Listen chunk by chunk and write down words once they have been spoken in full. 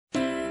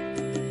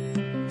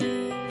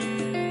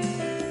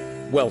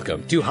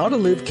Welcome to How to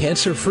Live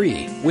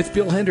Cancer-Free with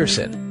Bill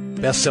Henderson,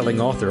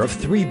 best-selling author of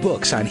 3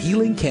 books on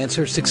healing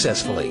cancer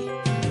successfully.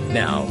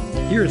 Now,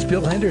 here's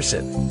Bill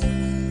Henderson.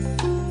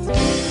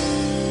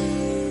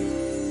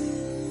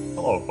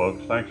 Hello,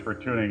 folks. Thanks for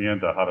tuning in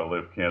to How to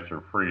Live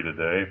Cancer-Free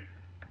today.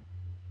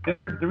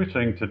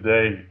 Introducing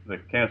today the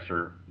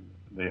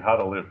How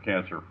to Live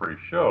Cancer-Free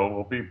show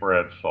will be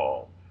Brad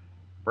Saul.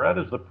 Brad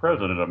is the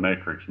president of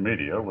Matrix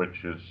Media,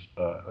 which is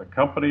a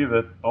company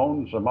that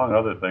owns, among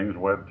other things,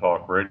 Web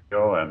Talk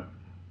Radio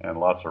and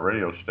lots of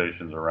radio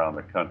stations around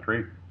the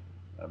country.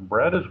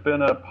 Brad has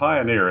been a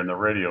pioneer in the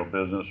radio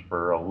business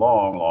for a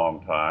long,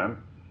 long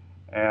time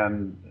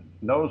and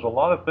knows a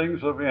lot of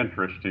things of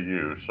interest to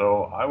you.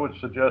 So I would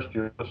suggest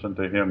you listen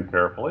to him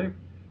carefully,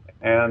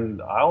 and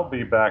I'll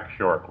be back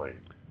shortly.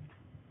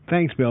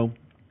 Thanks, Bill.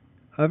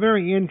 A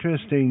very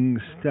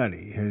interesting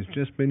study has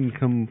just been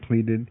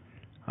completed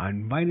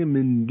on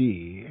vitamin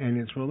D and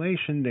its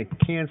relation to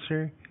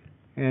cancer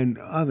and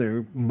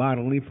other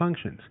bodily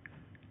functions.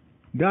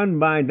 Done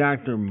by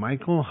Dr.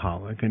 Michael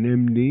Hollick, an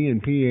MD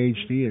and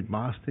PhD at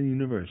Boston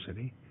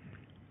University,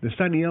 the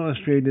study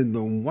illustrated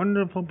the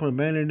wonderful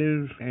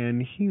preventative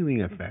and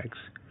healing effects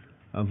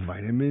of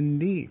vitamin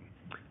D.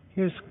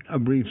 Here's a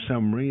brief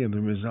summary of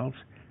the results.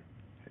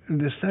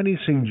 The study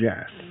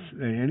suggests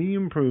that any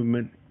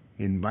improvement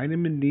in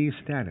vitamin D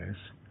status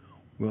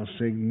will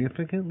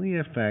significantly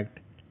affect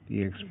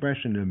the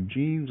expression of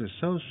genes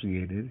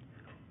associated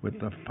with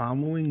the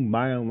following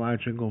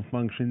biological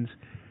functions.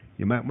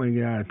 You might want to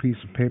get out a piece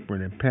of paper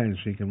and a pen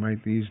so you can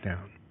write these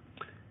down.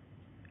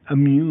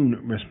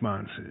 Immune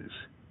responses,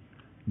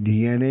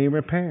 DNA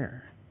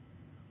repair,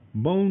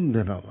 bone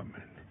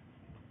development,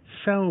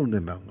 cell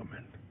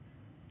development,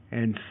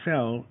 and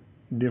cell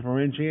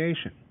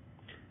differentiation.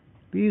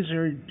 These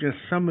are just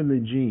some of the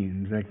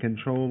genes that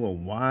control a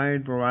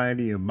wide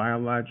variety of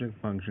biologic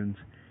functions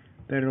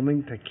that are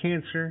linked to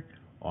cancer,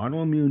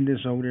 autoimmune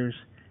disorders,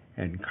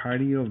 and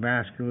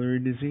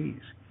cardiovascular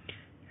disease.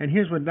 And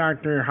here's what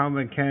Dr.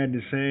 Hollick had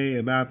to say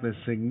about the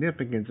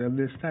significance of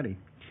this study.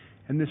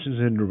 And this is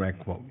a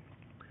direct quote.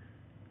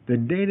 The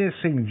data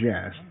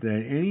suggest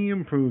that any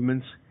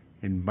improvements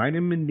in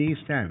vitamin D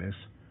status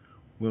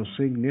will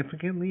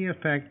significantly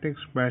affect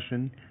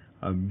expression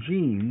of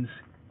genes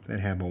that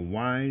have a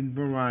wide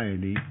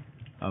variety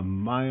of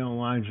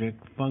biologic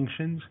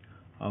functions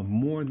of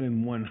more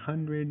than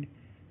 160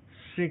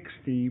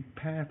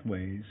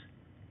 pathways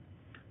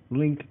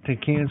linked to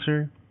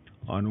cancer,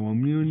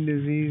 autoimmune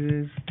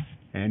diseases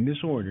and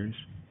disorders,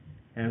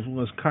 as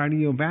well as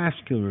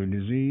cardiovascular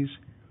disease,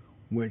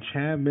 which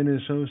have been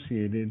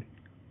associated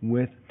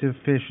with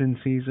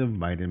deficiencies of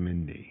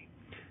vitamin D.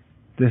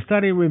 The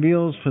study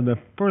reveals for the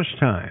first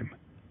time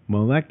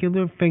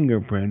molecular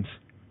fingerprints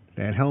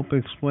that help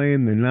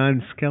explain the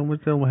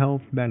non-skeletal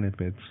health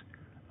benefits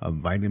of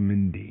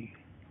vitamin D.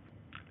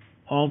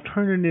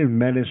 Alternative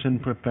medicine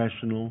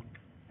professional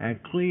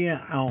Aklia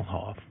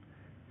Alhoff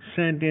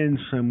sent in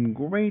some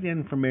great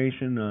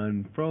information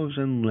on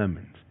frozen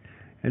lemons,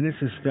 and this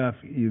is stuff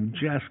you've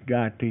just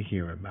got to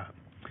hear about.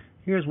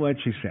 Here's what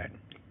she said.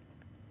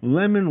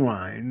 Lemon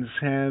rinds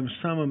have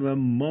some of the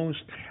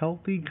most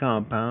healthy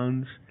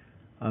compounds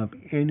of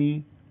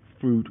any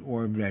fruit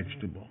or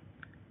vegetable.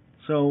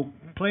 So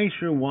place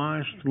your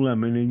washed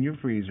lemon in your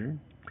freezer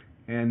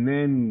and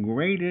then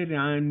grate it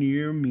on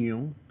your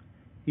meal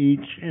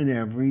each and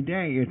every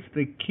day. It's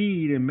the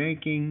key to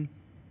making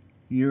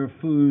your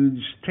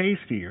foods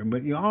tastier,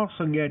 but you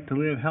also get to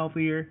live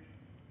healthier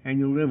and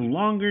you live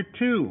longer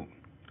too.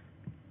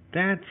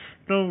 That's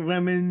the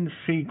lemon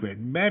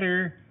secret.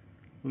 Better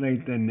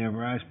late than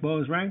never, I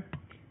suppose, right?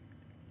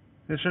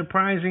 The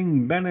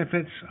surprising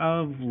benefits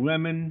of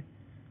lemon,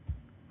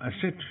 a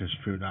citrus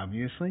fruit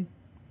obviously,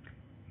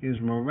 is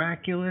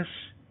miraculous,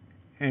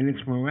 and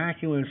it's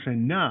miraculous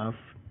enough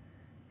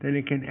that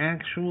it can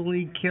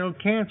actually kill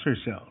cancer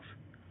cells.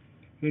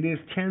 It is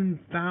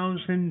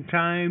 10,000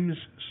 times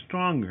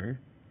stronger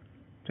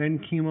than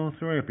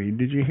chemotherapy.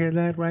 Did you hear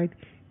that right?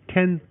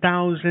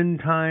 10,000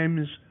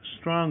 times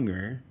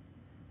stronger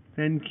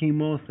than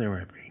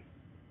chemotherapy.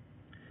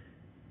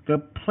 The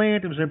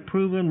plant is a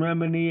proven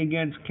remedy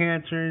against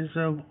cancers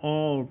of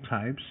all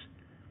types.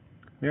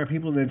 There are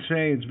people that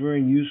say it's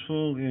very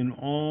useful in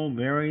all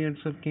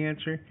variants of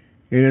cancer.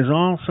 It is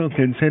also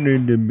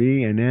considered to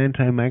be an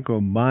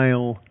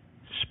antimicrobial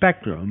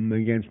spectrum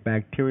against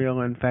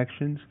bacterial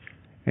infections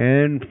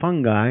and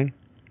fungi,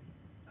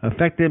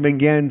 effective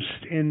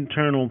against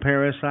internal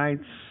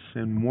parasites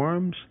and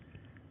worms.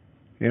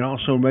 It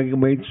also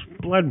regulates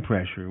blood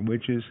pressure,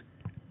 which is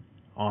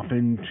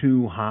often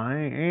too high,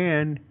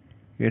 and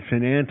it's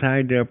an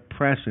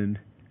antidepressant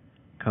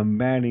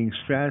combating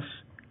stress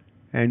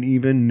and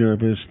even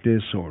nervous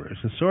disorders.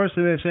 The source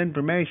of this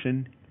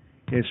information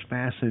is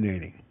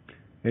fascinating.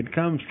 It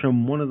comes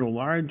from one of the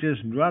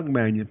largest drug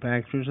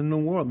manufacturers in the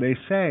world. They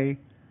say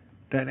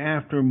that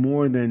after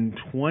more than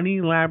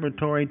 20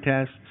 laboratory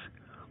tests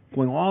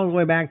going all the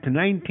way back to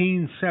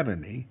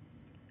 1970,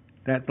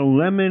 that the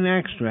lemon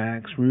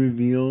extracts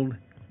revealed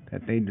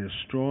that they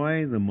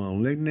destroy the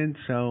malignant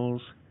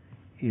cells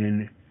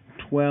in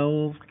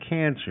 12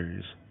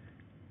 cancers,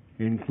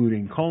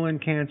 including colon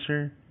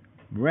cancer,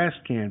 breast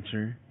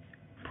cancer,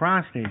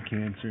 prostate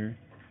cancer,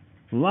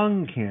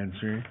 lung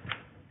cancer,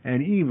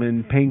 and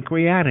even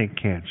pancreatic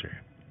cancer.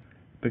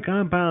 The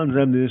compounds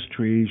of this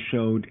tree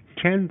showed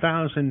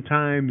 10,000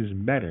 times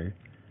better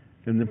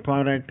than the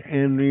product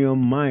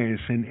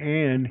andriamycin,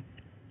 and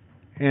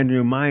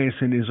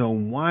andriamycin is a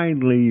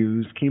widely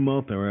used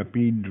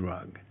chemotherapy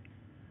drug.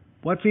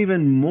 What's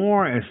even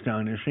more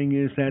astonishing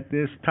is that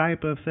this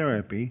type of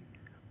therapy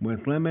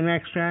with lemon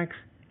extracts,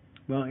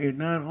 well, it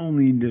not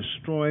only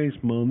destroys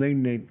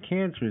malignant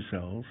cancer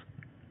cells,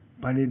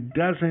 but it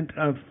doesn't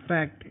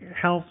affect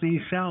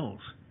healthy cells.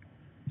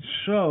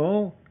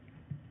 So,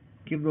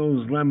 give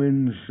those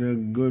lemons a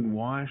good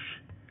wash,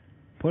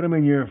 put them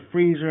in your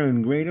freezer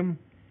and grate them,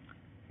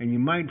 and you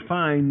might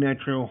find that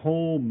your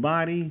whole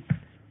body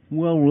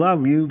will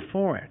love you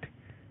for it.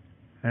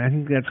 And I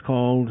think that's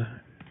called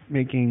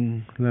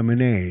making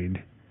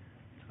lemonade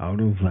out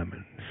of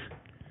lemons.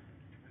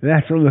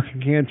 That's a look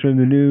at cancer in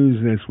the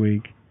news this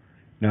week.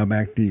 Now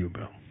back to you,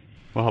 Bill.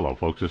 Well, hello,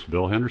 folks. This is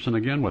Bill Henderson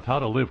again with How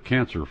to Live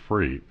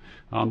Cancer-Free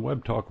on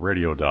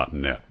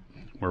webtalkradio.net,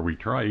 where we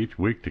try each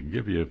week to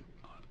give you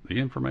the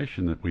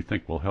information that we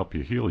think will help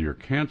you heal your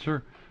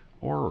cancer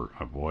or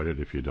avoid it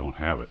if you don't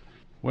have it.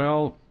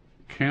 Well,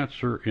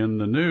 cancer in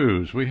the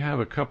news. We have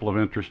a couple of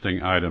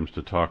interesting items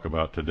to talk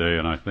about today,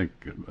 and I think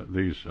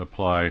these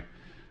apply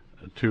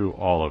to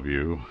all of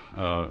you,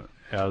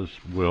 as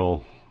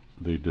will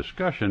the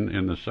discussion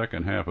in the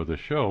second half of the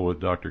show with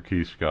Dr.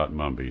 Keith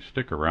Scott-Mumby.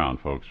 Stick around,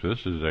 folks.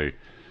 This is a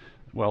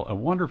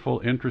wonderful,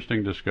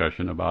 interesting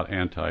discussion about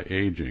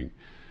anti-aging.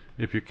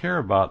 If you care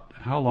about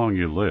how long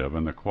you live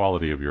and the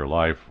quality of your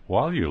life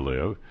while you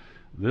live,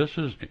 this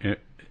is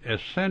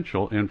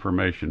essential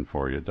information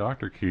for you.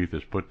 Dr. Keith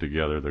has put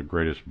together the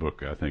greatest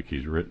book I think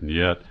he's written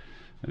yet,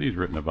 and he's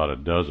written about a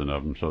dozen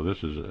of them, so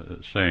this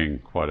is saying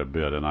quite a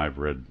bit, and I've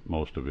read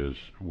most of his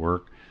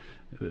work.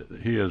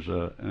 He is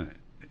an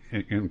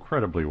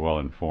incredibly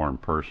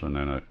well-informed person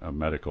and a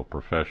medical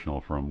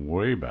professional from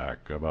way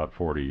back, about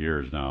 40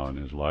 years now in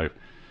his life,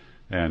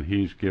 and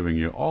he's giving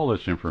you all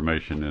this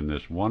information in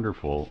this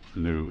wonderful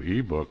new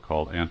ebook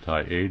called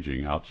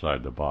Anti-Aging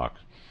Outside the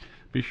Box.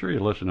 Be sure you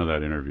listen to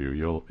that interview.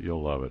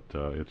 You'll love it.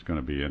 It's going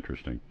to be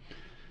interesting.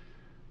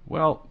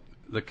 Well,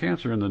 the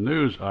cancer in the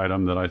news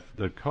item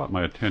that caught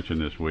my attention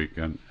this week,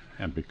 and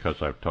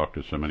because I've talked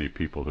to so many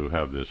people who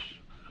have this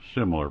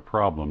similar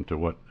problem to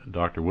what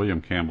Dr.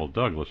 William Campbell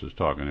Douglas is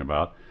talking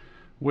about,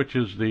 which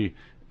is the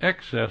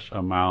excess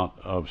amount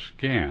of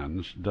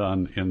scans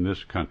done in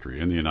this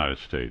country, in the United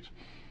States.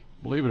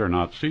 Believe it or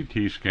not,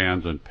 CT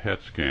scans and PET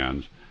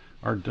scans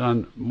are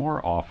done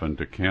more often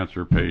to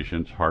cancer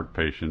patients, heart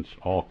patients,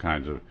 all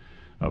kinds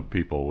of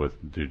people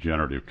with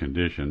degenerative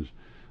conditions,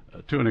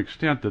 to an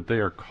extent that they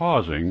are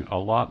causing a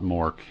lot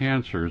more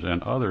cancers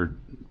and other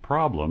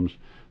problems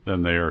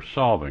than they are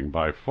solving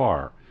by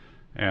far.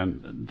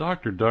 And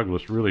Dr.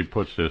 Douglas really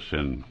puts this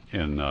in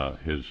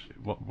his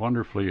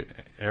wonderfully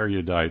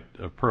erudite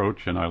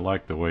approach, and I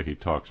like the way he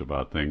talks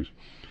about things.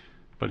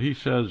 But he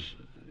says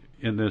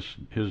in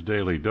his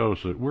daily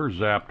dose that we're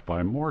zapped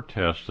by more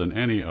tests than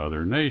any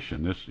other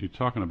nation. He's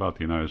talking about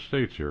the United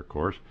States here, of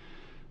course.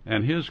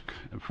 And his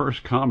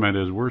first comment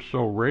is, we're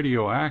so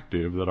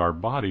radioactive that our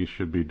bodies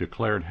should be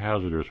declared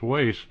hazardous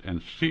waste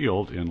and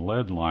sealed in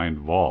lead-lined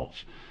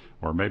vaults,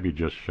 or maybe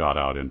just shot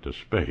out into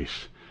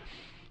space.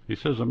 He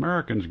says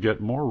Americans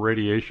get more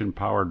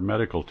radiation-powered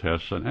medical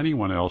tests than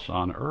anyone else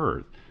on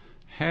Earth.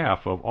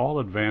 Half of all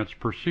advanced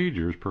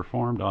procedures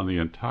performed on the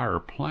entire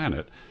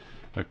planet,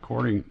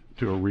 according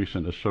to a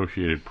recent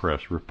Associated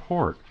Press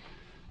report.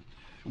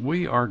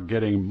 We are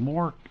getting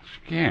more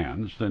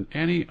scans than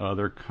any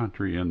other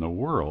country in the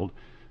world,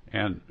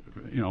 and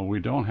we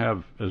don't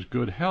have as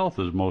good health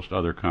as most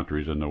other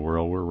countries in the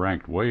world. We're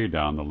ranked way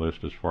down the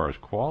list as far as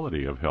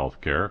quality of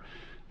health care,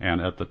 and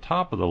at the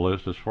top of the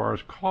list as far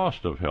as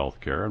cost of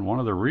health care. And one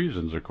of the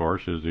reasons, of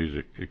course, is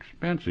these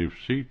expensive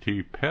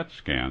CT PET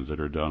scans that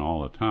are done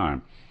all the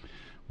time.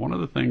 One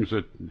of the things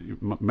that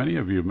many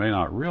of you may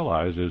not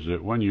realize is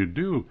that when you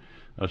do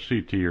a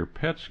CT or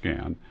PET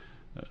scan,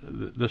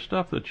 the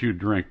stuff that you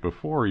drink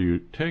before you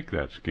take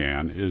that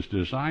scan is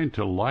designed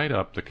to light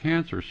up the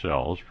cancer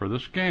cells for the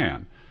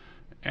scan.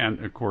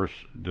 And, of course,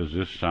 does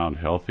this sound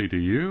healthy to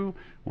you,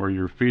 where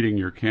you're feeding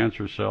your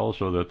cancer cells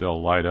so that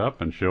they'll light up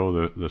and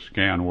show the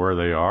scan where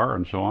they are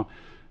and so on?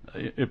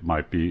 It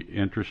might be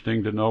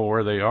interesting to know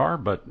where they are,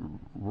 but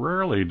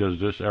rarely does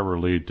this ever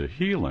lead to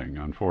healing,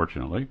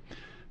 unfortunately.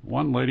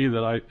 One lady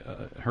that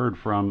I heard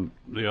from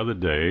the other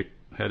day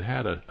had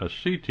had a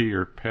CT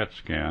or PET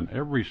scan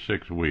every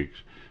 6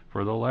 weeks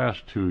for the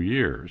last 2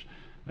 years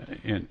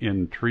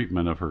in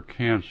treatment of her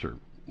cancer.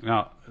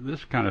 Now,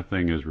 this kind of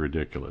thing is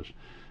ridiculous.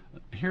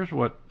 Here's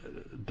what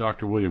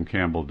Dr. William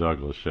Campbell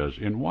Douglas says.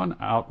 In one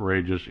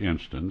outrageous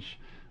instance,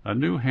 a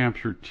New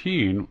Hampshire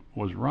teen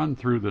was run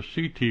through the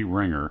CT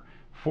ringer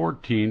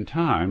 14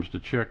 times to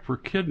check for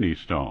kidney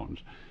stones.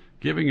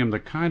 giving him the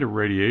kind of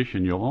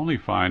radiation you'll only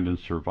find in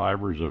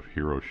survivors of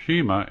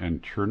Hiroshima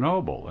and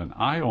Chernobyl, and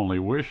I only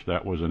wish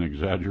that was an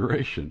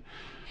exaggeration.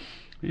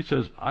 He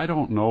says, I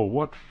don't know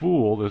what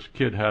fool this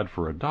kid had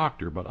for a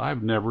doctor, but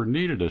I've never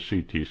needed a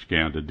CT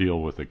scan to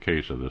deal with a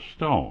case of the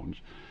stones.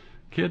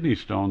 Kidney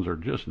stones are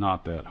just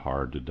not that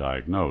hard to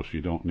diagnose.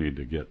 You don't need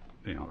to get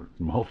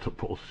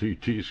multiple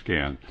CT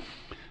scans.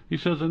 He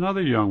says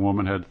another young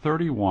woman had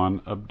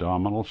 31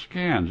 abdominal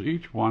scans,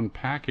 each one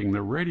packing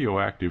the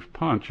radioactive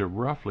punch of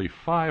roughly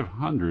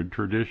 500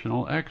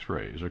 traditional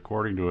x-rays,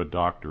 according to a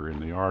doctor in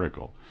the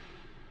article.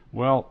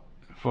 Well,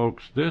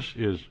 folks, this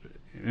is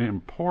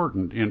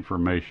important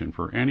information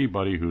for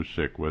anybody who's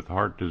sick with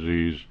heart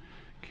disease,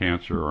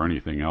 cancer, or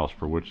anything else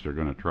for which they're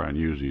going to try and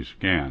use these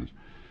scans.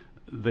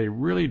 They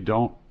really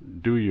don't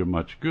do you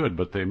much good,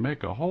 but they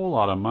make a whole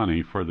lot of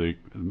money for the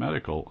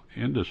medical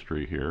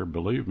industry here.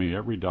 Believe me,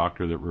 every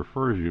doctor that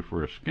refers you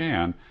for a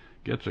scan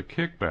gets a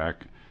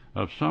kickback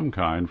of some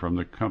kind from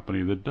the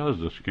company that does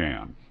the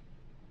scan.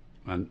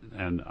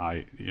 And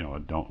I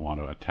don't want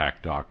to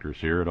attack doctors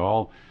here at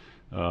all.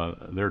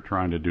 They're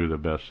trying to do the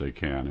best they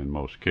can in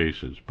most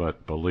cases,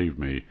 but believe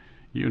me,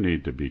 you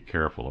need to be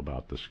careful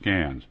about the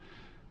scans.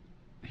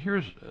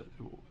 Here's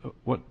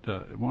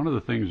one of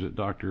the things that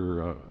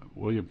Dr.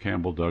 William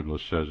Campbell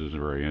Douglas says is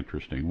very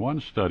interesting.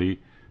 One study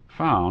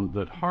found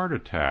that heart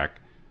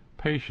attack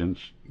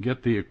patients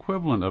get the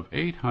equivalent of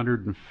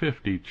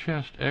 850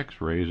 chest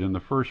x-rays in the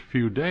first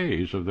few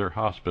days of their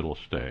hospital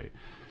stay,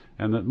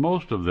 and that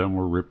most of them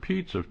were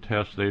repeats of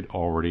tests they'd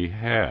already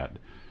had.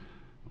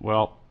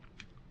 Well,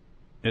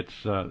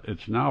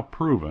 it's now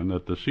proven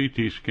that the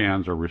CT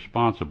scans are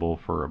responsible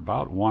for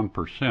about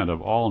 1%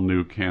 of all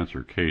new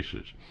cancer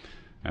cases.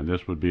 And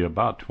this would be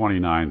about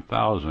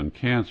 29,000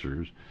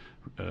 cancers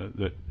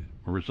that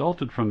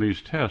resulted from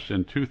these tests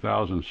in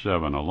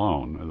 2007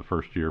 alone, the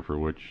first year for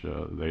which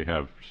they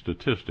have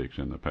statistics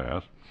in the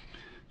past.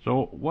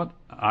 So what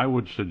I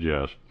would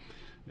suggest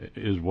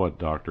is what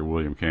Dr.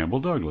 William Campbell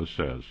Douglas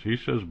says. He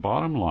says,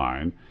 bottom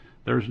line,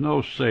 there's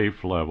no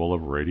safe level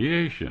of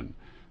radiation.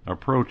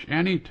 Approach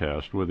any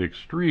test with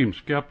extreme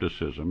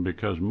skepticism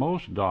because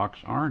most docs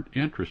aren't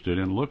interested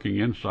in looking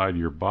inside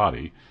your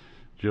body,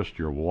 just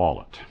your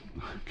wallet.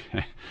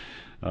 Okay,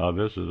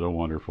 this is a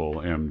wonderful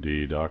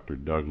MD, Dr.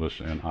 Douglas,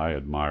 and I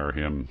admire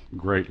him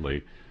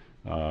greatly.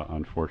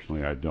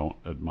 Unfortunately, I don't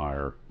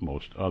admire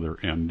most other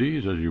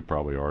MDs, as you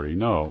probably already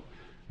know,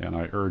 and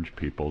I urge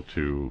people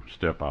to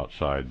step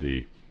outside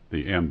the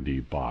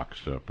MD box,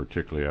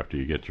 particularly after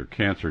you get your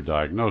cancer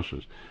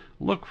diagnosis.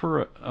 Look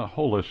for a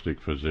holistic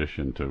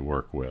physician to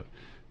work with,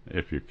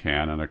 if you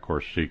can, and of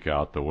course seek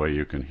out the way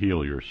you can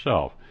heal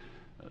yourself.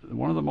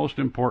 One of the most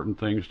important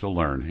things to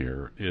learn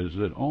here is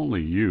that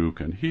only you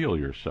can heal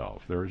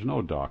yourself. There is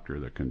no doctor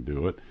that can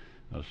do it.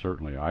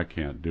 Certainly I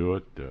can't do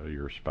it.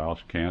 Your spouse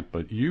can't,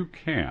 but you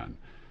can.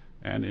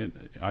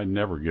 And I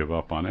never give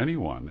up on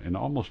anyone. In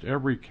almost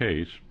every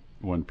case,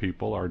 when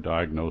people are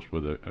diagnosed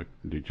with a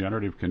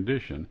degenerative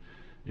condition,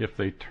 if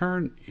they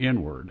turn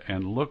inward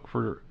and look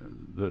for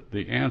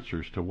the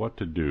answers to what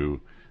to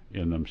do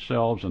in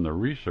themselves and the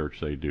research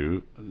they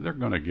do, they're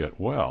going to get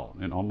well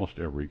in almost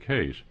every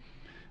case.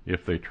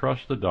 If they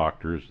trust the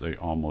doctors, they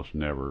almost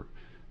never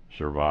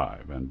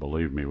survive. And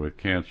believe me, with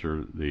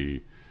cancer,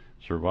 the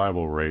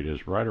survival rate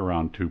is right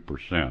around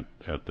 2%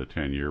 at the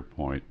 10-year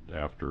point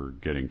after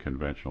getting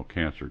conventional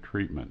cancer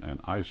treatment,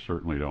 and I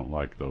certainly don't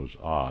like those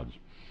odds.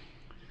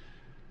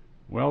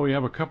 Well, we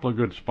have a couple of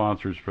good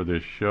sponsors for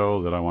this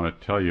show that I want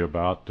to tell you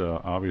about.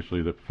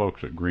 Obviously, the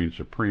folks at Green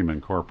Supreme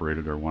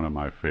Incorporated are one of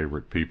my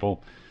favorite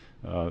people.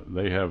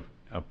 They have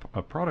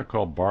a product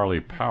called Barley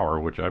Power,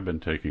 which I've been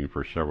taking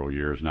for several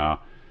years now,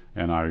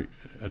 and I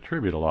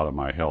attribute a lot of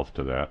my health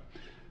to that.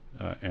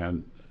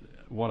 And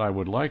what I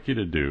would like you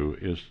to do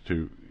is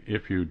to,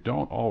 if you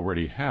don't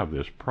already have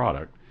this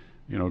product,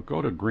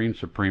 go to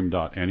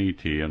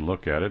greensupreme.net and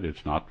look at it.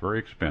 It's not very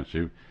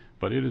expensive,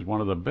 but it is one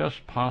of the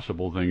best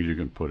possible things you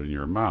can put in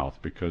your mouth,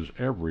 because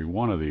every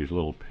one of these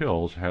little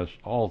pills has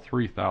all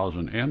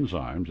 3,000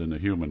 enzymes in the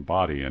human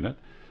body in it,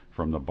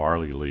 from the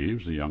barley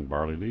leaves, the young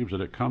barley leaves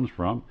that it comes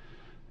from.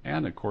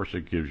 And of course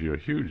it gives you a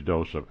huge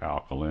dose of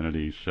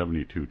alkalinity,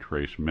 72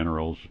 trace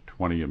minerals,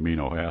 20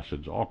 amino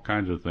acids, all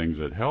kinds of things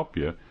that help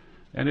you.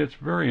 And it's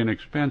very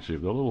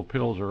inexpensive. The little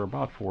pills are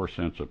about 4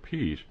 cents a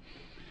piece.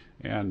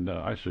 And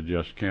I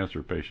suggest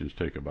cancer patients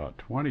take about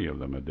 20 of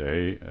them a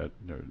day, at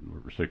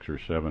 6 or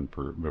 7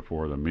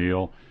 before the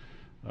meal.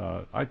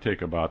 I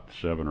take about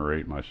 7 or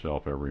 8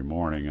 myself every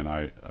morning, and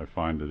I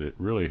find that it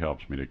really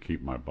helps me to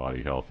keep my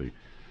body healthy.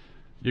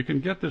 You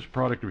can get this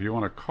product if you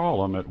want to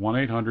call them at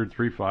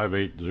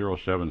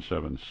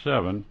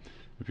 1-800-358-0777.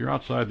 If you're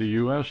outside the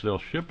U.S., they'll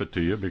ship it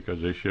to you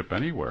because they ship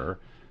anywhere.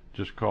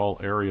 Just call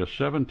area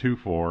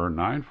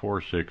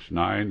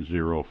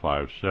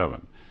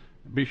 724-946-9057.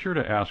 Be sure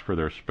to ask for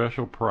their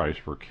special price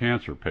for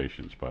cancer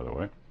patients, by the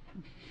way.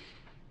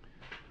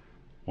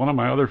 One of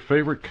my other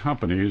favorite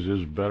companies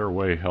is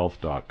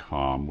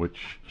BetterWayHealth.com,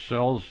 which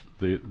sells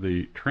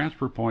the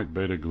transfer point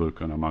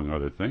beta-glucan, among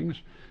other things.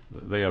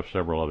 They have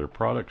several other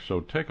products, so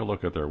take a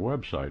look at their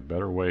website,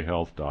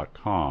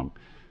 betterwayhealth.com.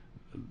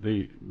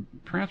 The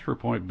transfer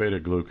point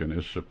beta-glucan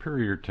is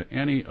superior to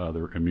any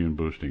other immune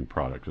boosting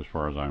product as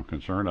far as I'm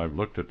concerned. I've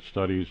looked at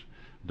studies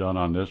done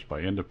on this by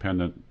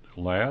independent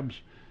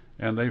labs,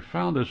 and they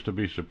found this to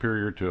be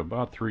superior to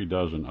about 3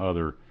 dozen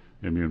other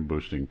immune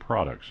boosting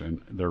products,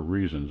 and there are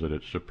reasons that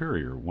it's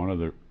superior. One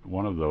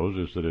of those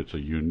is that it's a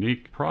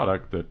unique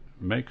product that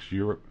makes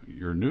your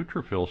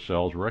neutrophil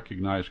cells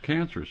recognize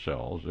cancer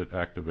cells. It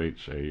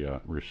activates a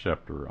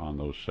receptor on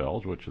those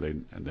cells, which they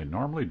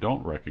normally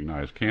don't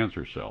recognize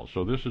cancer cells.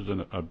 So this is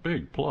a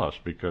big plus,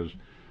 because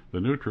the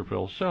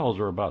neutrophil cells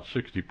are about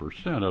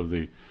 60% of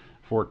the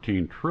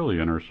 14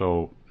 trillion or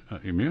so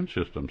immune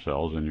system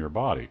cells in your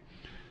body.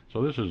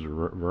 So this is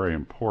a very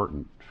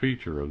important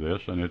feature of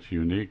this, and it's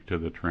unique to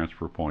the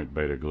transfer point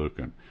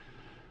beta-glucan.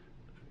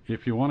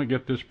 If you want to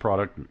get this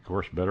product, of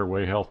course,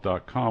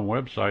 betterwayhealth.com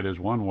website is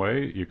one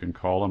way. You can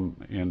call them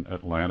in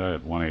Atlanta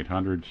at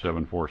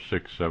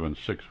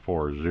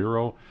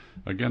 1-800-746-7640.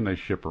 Again, they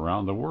ship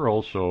around the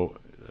world, so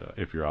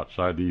if you're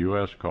outside the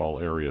U.S., call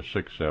area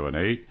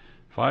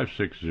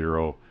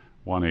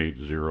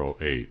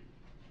 678-560-1808.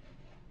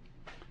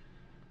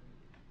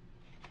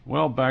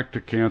 Well, back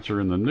to cancer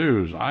in the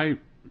news. I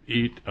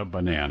eat a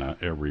banana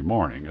every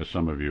morning, as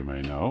some of you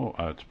may know.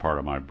 It's part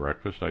of my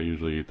breakfast. I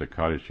usually eat the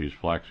cottage cheese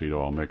flaxseed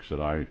oil mix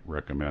that I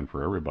recommend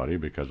for everybody,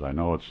 because I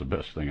know it's the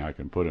best thing I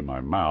can put in my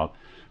mouth,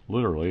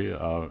 literally,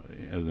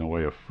 in the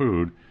way of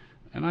food.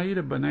 And I eat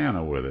a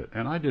banana with it.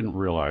 And I didn't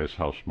realize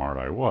how smart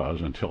I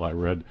was until I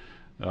read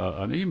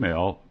an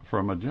email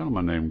from a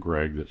gentleman named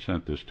Greg that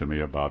sent this to me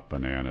about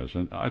bananas.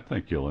 And I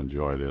think you'll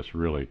enjoy this,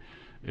 really.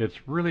 It's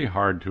really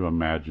hard to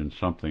imagine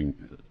something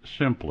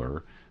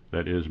simpler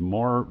that is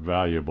more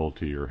valuable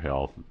to your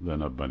health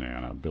than a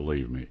banana,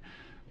 believe me.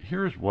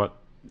 Here's what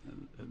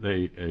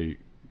a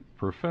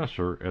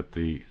professor at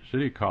the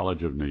City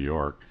College of New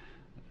York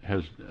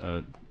has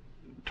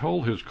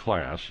told his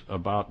class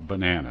about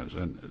bananas,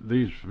 and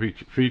these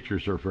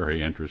features are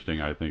very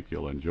interesting. I think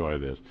you'll enjoy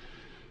this.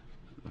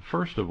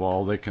 First of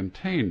all, they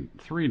contain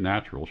 3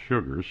 natural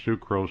sugars,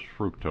 sucrose,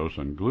 fructose,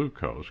 and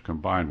glucose,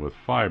 combined with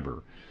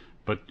fiber.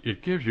 But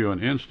it gives you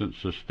an instant,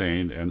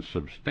 sustained, and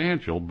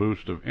substantial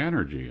boost of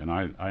energy, and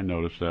I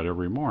notice that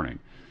every morning.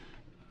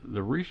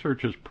 The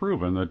research has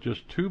proven that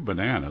just 2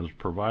 bananas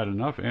provide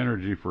enough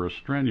energy for a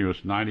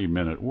strenuous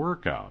 90-minute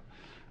workout.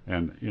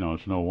 And, you know,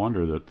 it's no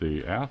wonder that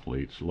the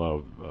athletes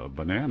love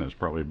bananas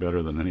probably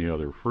better than any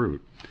other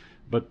fruit.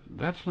 But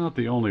that's not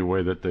the only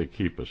way that they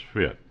keep us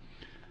fit.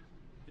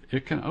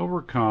 It can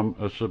overcome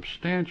a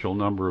substantial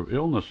number of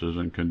illnesses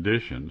and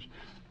conditions.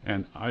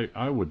 And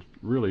I would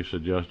really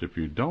suggest, if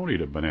you don't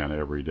eat a banana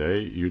every day,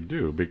 you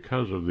do,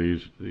 because of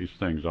these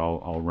things.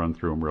 I'll run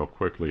through them real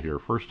quickly here.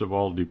 First of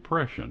all,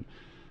 depression.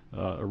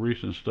 A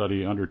recent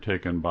study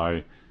undertaken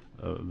by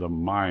the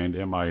MIND,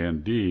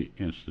 M-I-N-D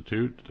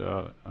Institute,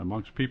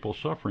 amongst people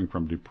suffering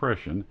from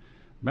depression,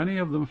 many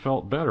of them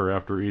felt better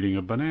after eating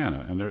a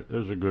banana. And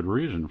there's a good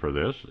reason for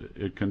this.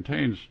 It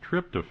contains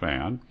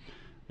tryptophan,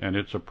 and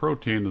it's a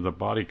protein that the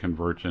body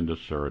converts into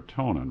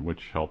serotonin,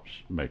 which helps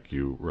make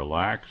you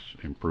relax,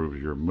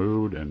 improves your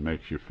mood, and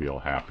makes you feel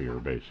happier,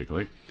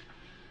 basically.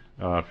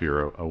 If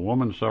you're a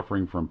woman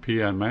suffering from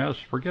PMS,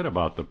 forget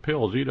about the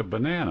pills. Eat a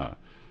banana.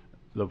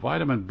 The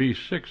vitamin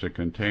B6 it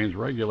contains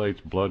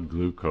regulates blood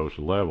glucose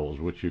levels,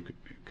 which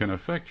can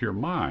affect your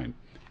mind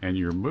and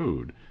your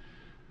mood.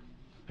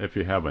 If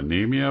you have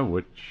anemia,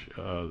 which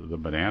the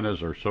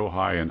bananas are so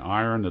high in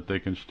iron that they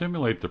can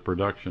stimulate the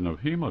production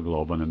of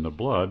hemoglobin in the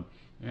blood,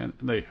 and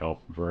they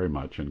help very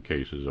much in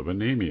cases of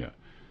anemia.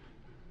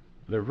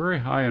 They're very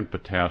high in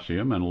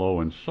potassium and low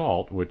in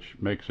salt, which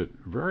makes it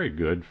very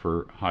good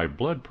for high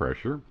blood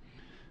pressure.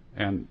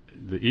 And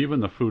even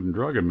the Food and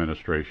Drug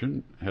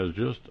Administration has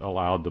just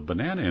allowed the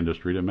banana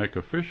industry to make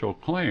official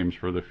claims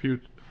for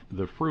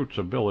the fruit's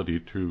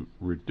ability to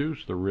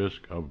reduce the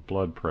risk of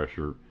blood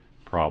pressure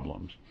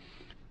problems.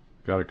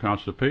 Got a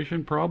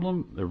constipation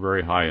problem? They're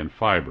very high in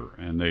fiber,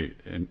 and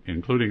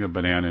including a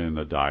banana in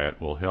the diet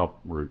will help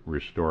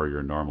restore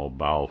your normal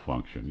bowel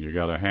function. You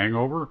got a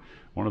hangover?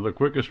 One of the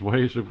quickest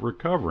ways of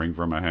recovering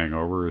from a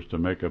hangover is to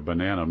make a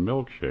banana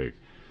milkshake.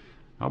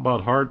 How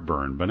about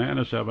heartburn?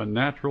 Bananas have a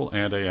natural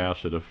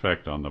antacid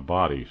effect on the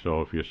body,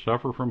 so if you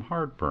suffer from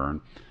heartburn,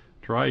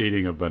 try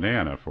eating a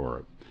banana for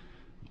it.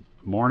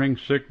 Morning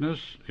sickness,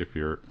 if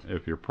you're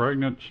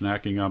pregnant,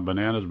 snacking on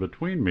bananas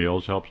between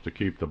meals helps to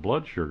keep the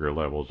blood sugar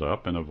levels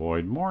up and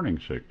avoid morning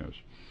sickness.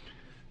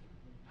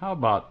 How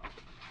about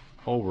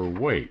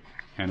overweight?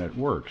 And it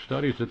works.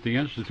 Studies at the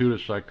Institute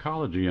of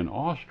Psychology in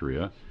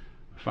Austria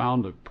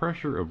found that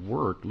pressure of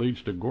work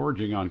leads to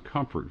gorging on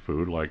comfort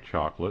food like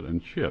chocolate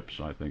and chips.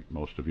 I think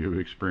most of you have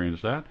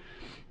experienced that.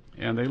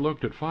 And they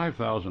looked at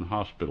 5,000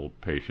 hospital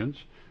patients.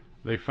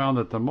 They found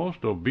that the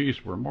most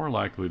obese were more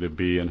likely to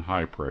be in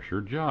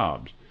high-pressure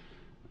jobs.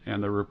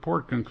 And the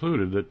report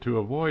concluded that to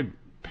avoid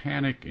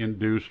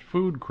panic-induced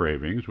food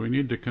cravings, we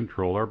need to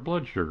control our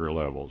blood sugar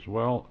levels.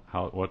 Well,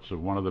 what's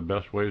one of the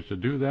best ways to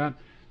do that?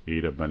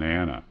 Eat a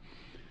banana.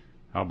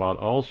 How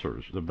about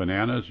ulcers? The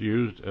banana is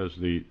used as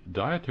the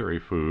dietary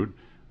food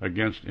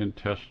against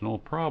intestinal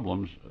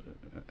problems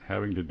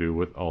having to do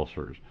with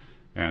ulcers,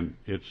 and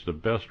it's the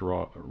best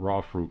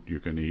raw fruit you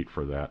can eat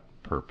for that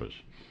purpose.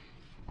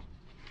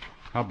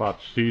 How about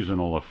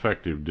seasonal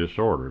affective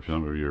disorder?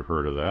 Some of you have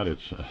heard of that.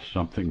 It's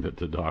something that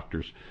the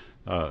doctors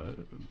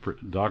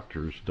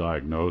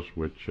diagnose,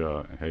 which,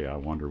 hey, I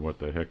wonder what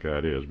the heck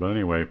that is. But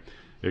anyway,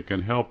 it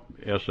can help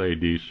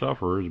SAD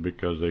sufferers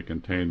because they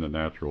contain the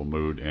natural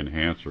mood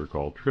enhancer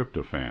called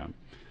tryptophan.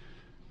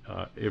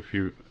 If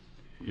you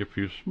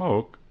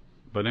smoke,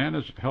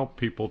 bananas help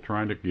people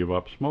trying to give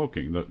up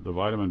smoking. The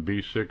vitamin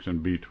B6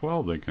 and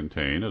B12 they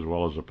contain, as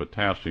well as the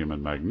potassium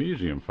and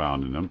magnesium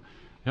found in them,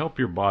 help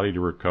your body to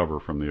recover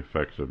from the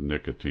effects of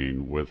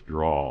nicotine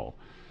withdrawal.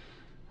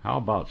 How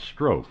about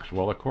strokes?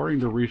 Well,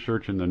 according to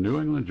research in the New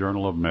England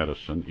Journal of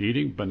Medicine,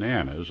 eating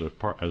bananas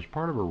as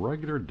part of a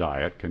regular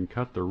diet can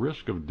cut the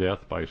risk of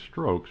death by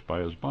strokes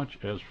by as much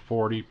as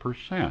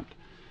 40%.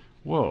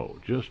 Whoa,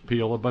 just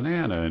peel a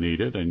banana and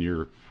eat it, and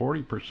you're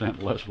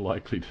 40% less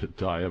likely to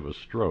die of a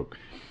stroke.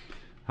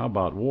 How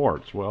about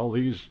warts? Well,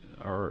 these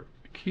are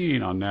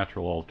keen on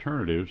natural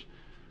alternatives,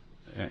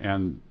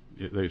 and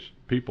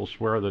people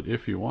swear that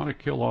if you want to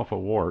kill off a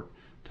wart,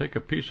 take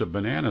a piece of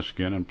banana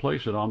skin and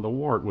place it on the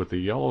wart with the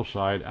yellow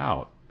side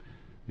out.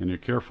 And you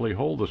carefully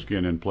hold the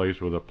skin in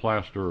place with a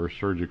plaster or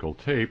surgical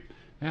tape,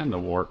 and the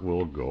wart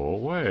will go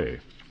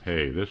away.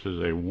 Hey, this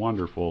is a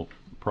wonderful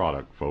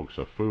product, folks,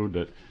 a food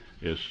that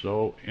is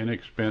so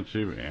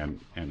inexpensive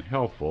and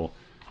helpful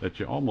that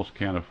you almost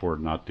can't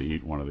afford not to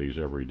eat one of these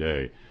every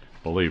day.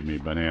 Believe me,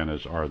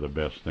 bananas are the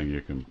best thing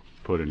you can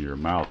put in your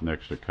mouth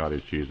next to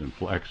cottage cheese and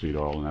flaxseed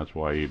oil, and that's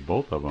why I eat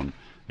both of them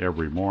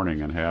every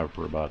morning and have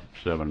for about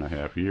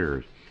 7.5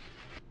 years.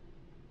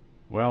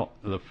 Well,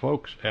 the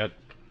folks at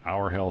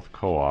Our Health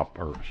Co-op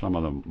are some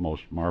of the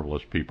most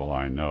marvelous people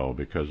I know,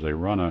 because they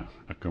run a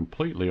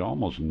completely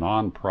almost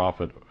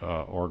non-profit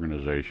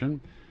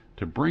organization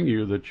to bring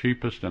you the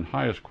cheapest and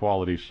highest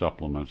quality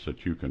supplements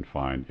that you can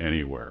find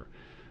anywhere.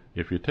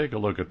 If you take a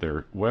look at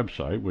their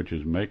website, which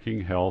is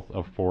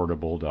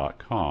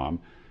makinghealthaffordable.com,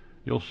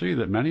 you'll see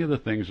that many of the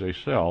things they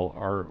sell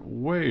are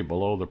way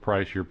below the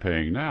price you're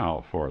paying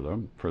now for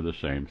them for the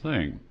same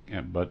thing.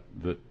 But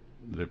the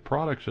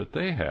products that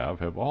they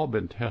have all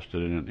been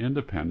tested in an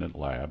independent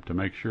lab to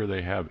make sure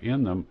they have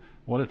in them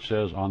what it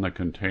says on the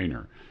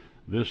container.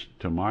 This,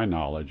 to my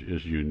knowledge,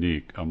 is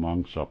unique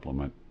among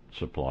supplement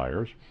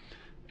suppliers.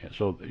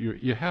 So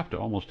you have to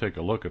almost take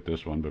a look at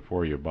this one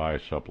before you buy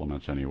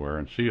supplements anywhere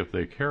and see if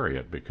they carry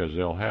it, because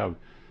they'll have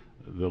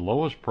the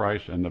lowest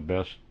price and the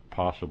best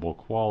possible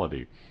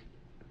quality.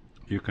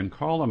 You can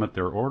call them at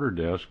their order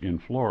desk in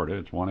Florida.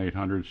 It's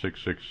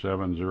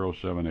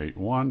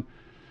 1-800-667-0781,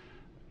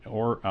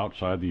 or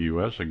outside the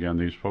U.S. Again,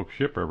 these folks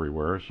ship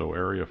everywhere, so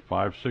area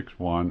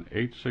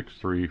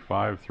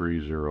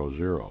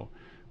 561-863-5300.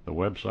 The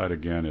website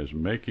again is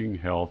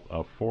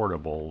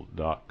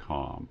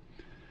makinghealthaffordable.com.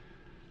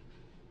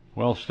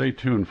 Well, stay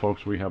tuned,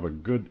 folks. We have a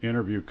good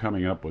interview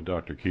coming up with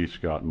Dr. Keith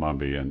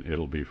Scott-Mumby, and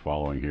it'll be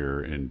following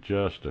here in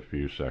just a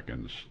few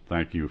seconds.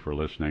 Thank you for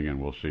listening, and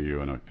we'll see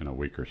you in a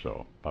week or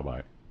so.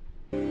 Bye-bye.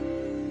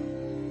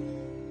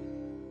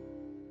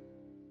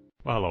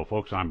 Well, hello,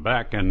 folks. I'm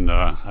back, and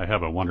I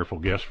have a wonderful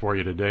guest for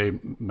you today.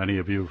 Many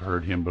of you have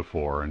heard him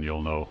before, and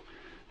you'll know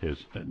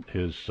his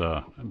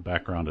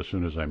background as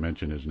soon as I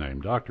mention his name.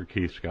 Dr.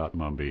 Keith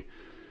Scott-Mumby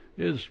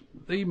is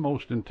the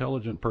most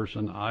intelligent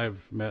person I've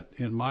met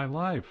in my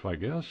life, I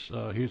guess.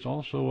 He's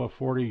also a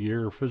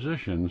 40-year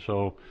physician,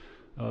 so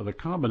the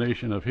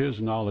combination of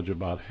his knowledge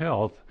about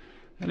health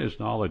and his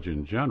knowledge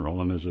in general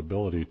and his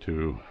ability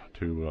to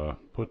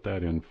put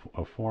that in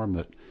a form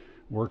that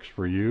works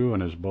for you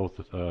and is both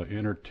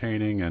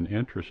entertaining and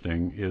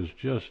interesting is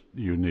just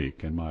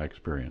unique in my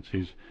experience.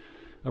 He's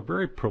a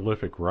very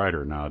prolific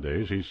writer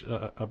nowadays. He's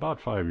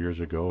about 5 years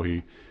ago,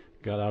 he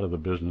got out of the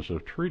business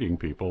of treating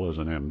people as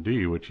an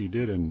MD, which he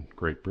did in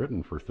Great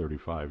Britain for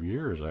 35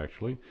 years,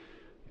 actually,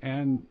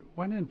 and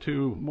went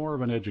into more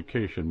of an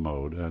education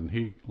mode. And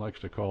he likes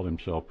to call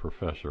himself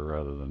professor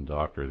rather than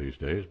doctor these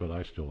days, but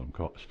I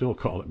still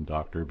call him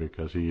doctor,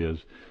 because he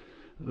is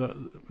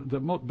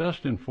the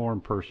best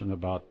informed person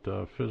about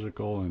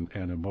physical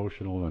and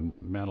emotional and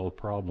mental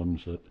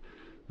problems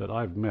that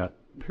I've met,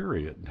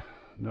 period.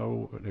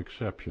 No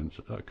exceptions.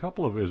 A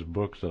couple of his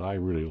books that I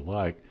really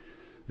like,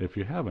 if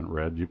you haven't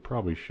read, you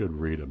probably should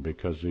read them,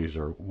 because these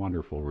are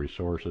wonderful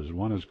resources.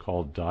 One is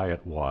called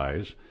Diet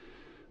Wise,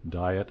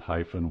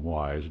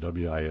 Diet-Wise,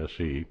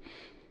 W-I-S-E,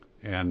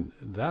 and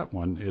that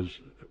one is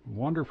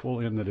wonderful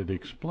in that it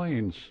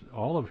explains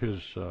all of his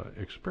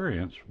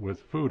experience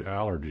with food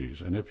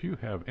allergies. And if you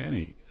have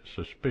any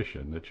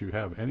suspicion that you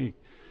have any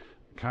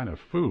kind of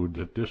food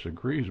that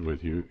disagrees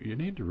with you, you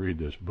need to read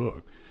this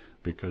book,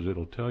 because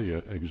it'll tell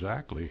you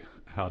exactly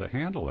how to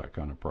handle that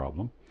kind of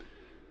problem.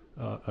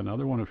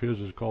 Another one of his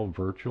is called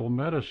Virtual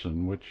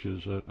Medicine, which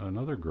is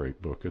another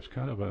great book. It's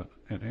kind of an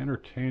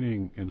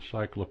entertaining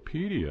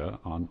encyclopedia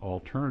on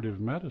alternative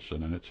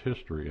medicine and its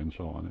history and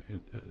so on.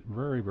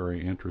 Very,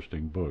 very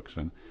interesting books.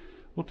 And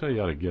We'll tell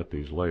you how to get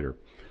these later.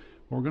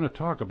 What we're going to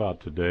talk about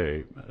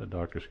today,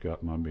 Dr.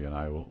 Scott-Mumby and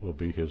I, will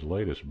be his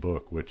latest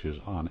book, which is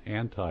on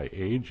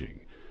anti-aging.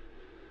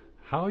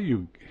 How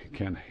you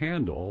can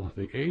handle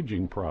the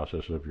aging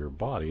process of your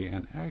body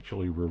and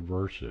actually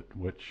reverse it,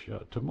 which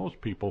to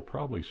most people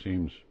probably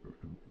seems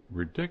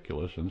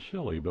ridiculous and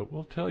silly, but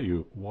we'll tell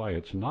you why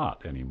it's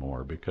not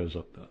anymore, because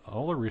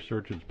all the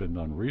research that's been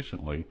done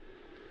recently,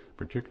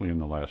 particularly in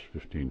the last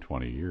 15,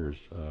 20 years,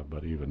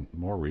 but even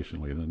more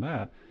recently than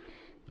that,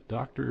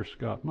 Dr.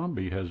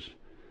 Scott-Mumby has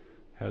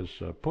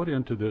put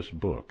into this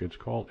book. It's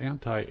called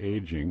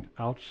Anti-Aging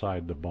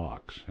Outside the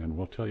Box, and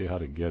we'll tell you how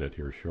to get it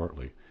here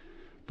shortly.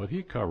 But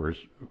he covers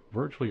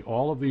virtually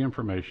all of the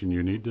information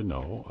you need to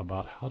know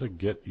about how to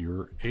get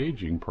your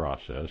aging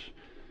process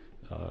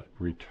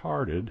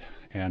retarded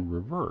and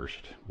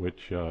reversed,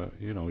 which,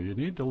 you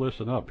need to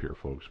listen up here,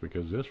 folks,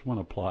 because this one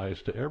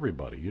applies to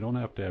everybody. You don't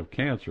have to have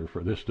cancer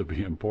for this to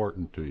be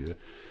important to you.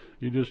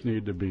 You just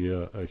need to be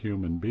a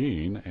human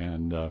being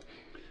and,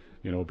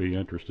 be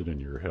interested in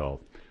your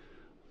health.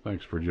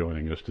 Thanks for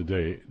joining us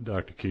today,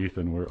 Dr. Keith,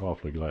 and we're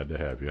awfully glad to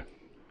have you.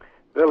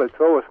 Bill, it's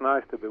always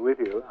nice to be with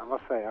you. I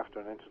must say, after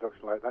an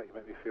introduction like that, you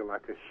make me feel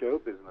like a show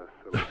business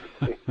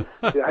celebrity.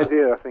 The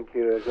idea, I think,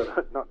 here is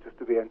not just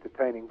to be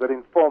entertaining, but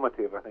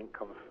informative, I think,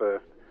 comes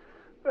first.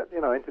 But,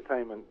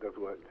 entertainment does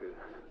work too.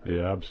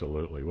 Yeah,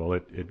 absolutely. Well,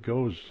 it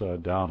goes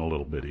down a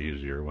little bit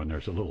easier when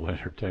there's a little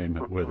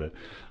entertainment with it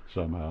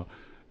somehow.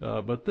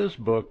 But this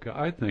book,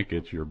 I think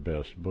it's your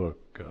best book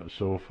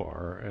so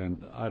far,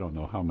 and I don't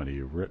know how many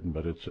you've written,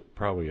 but it's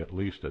probably at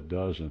least a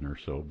dozen or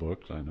so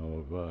books. I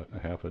know of a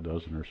half a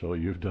dozen or so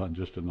you've done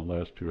just in the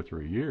last 2 or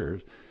 3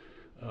 years.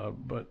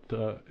 But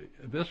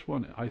this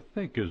one, I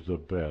think, is the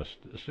best,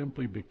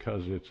 simply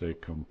because it's a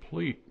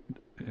complete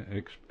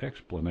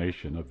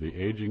explanation of the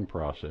aging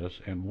process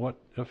and what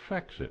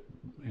affects it,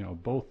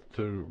 both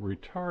to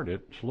retard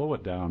it, slow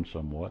it down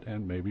somewhat,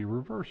 and maybe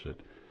reverse it.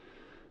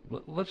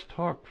 Let's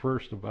talk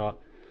first about,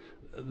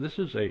 this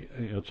is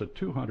it's a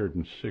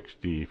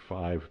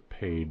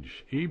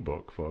 265-page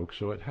ebook, folks,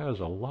 so it has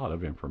a lot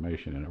of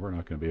information in it. We're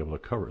not going to be able to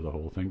cover the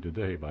whole thing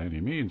today by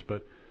any means,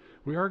 but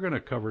we are going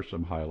to cover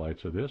some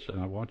highlights of this, and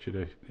I want you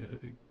to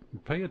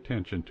pay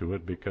attention to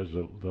it, because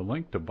the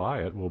link to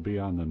buy it will be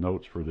on the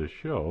notes for this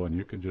show, and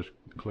you can just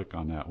click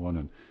on that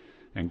one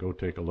and go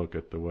take a look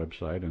at the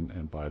website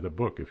and buy the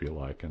book if you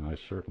like, and I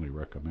certainly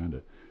recommend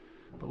it.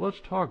 But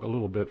let's talk a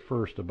little bit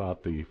first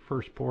about the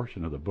first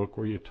portion of the book,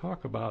 where you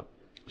talk about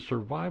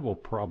survival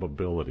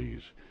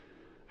probabilities.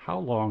 How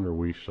long are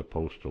we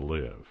supposed to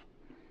live?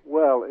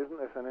 Well, isn't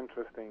this an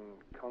interesting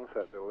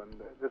concept, Bill? And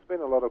there's been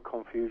a lot of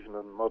confusion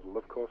and muddle.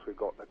 Of course, we've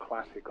got the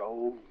classic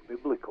old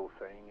biblical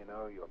saying,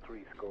 you're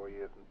 60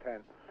 years and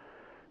 10.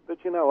 But,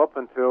 up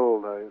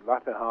until the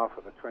latter half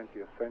of the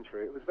 20th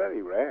century, it was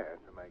very rare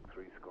to make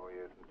 60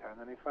 years and 10.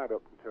 And in fact,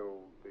 up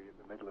until the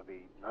middle of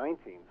the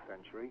 19th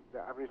century,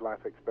 the average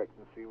life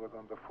expectancy was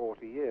under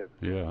 40 years.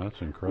 Yeah, that's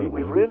incredible.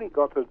 We've really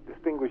got to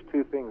distinguish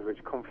two things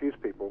which confuse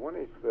people. One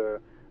is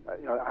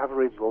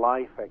average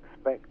life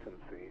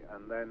expectancy,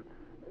 and then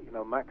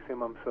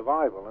maximum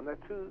survival. And they're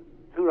two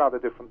rather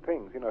different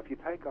things. If you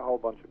take a whole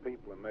bunch of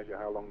people and measure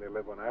how long they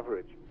live on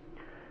average,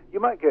 you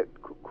might get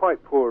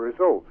quite poor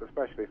results,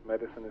 especially if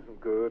medicine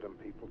isn't good and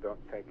people don't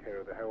take care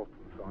of their health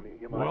and so on.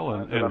 You might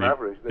find on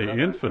average, the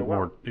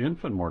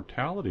infant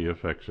mortality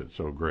affects it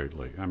so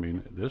greatly. I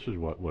mean, this is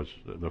what was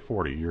the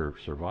 40-year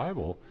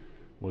survival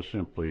was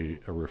simply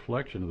a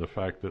reflection of the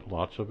fact that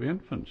lots of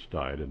infants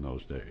died in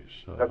those days.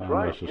 That's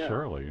right,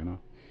 unnecessarily, And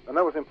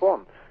that was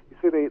important. You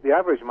see, the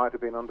average might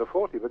have been under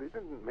 40, but it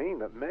didn't mean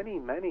that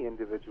many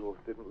individuals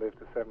didn't live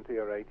to 70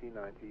 or 80,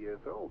 90 years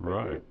old.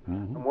 Right.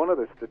 Mm-hmm. And one of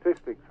the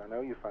statistics I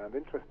know you found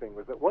interesting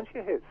was that once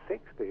you hit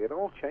 60, it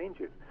all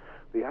changes.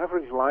 The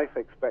average life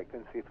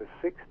expectancy for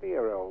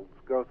 60-year-olds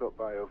goes up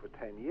by over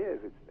 10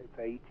 years. It's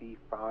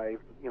 85,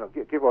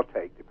 give or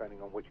take,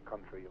 depending on which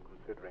country you're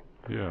considering.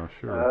 Yeah,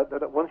 sure.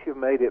 That once you've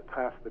made it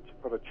past the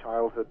sort of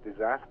childhood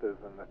disasters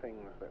and the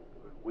things that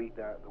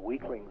the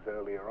weaklings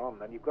earlier on,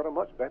 then you've got a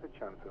much better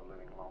chance of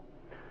living long.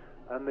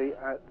 And in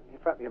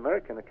fact, the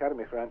American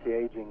Academy for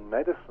Anti-Aging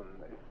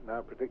Medicine is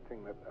now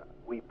predicting that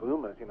we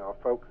boomers,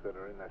 folks that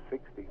are in their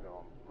 60s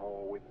or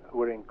more,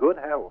 who are in good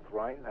health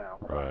right now,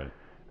 right,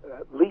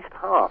 at least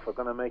half are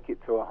going to make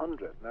it to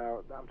 100.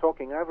 Now, I'm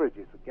talking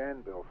averages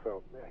again, Bill.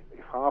 So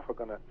if half are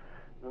going to,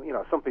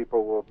 some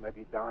people will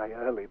maybe die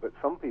early, but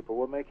some people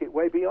will make it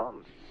way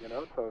beyond.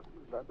 So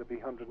that would be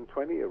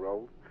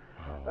 120-year-olds.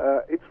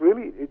 It's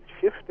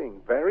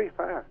shifting very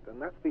fast, and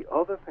that's the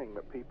other thing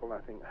that people, I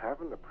think,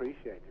 haven't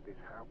appreciated is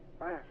how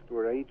fast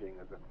we're aging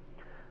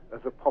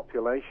as a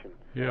population.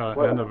 Yeah,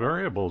 and the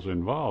variables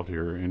involved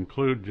here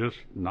include just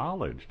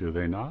knowledge, do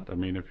they not? I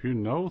mean, if you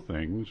know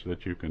things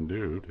that you can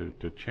do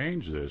to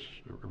change this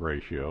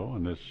ratio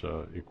and this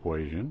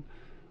equation,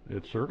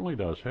 it certainly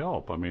does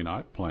help. I mean,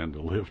 I plan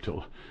to live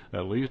till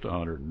at least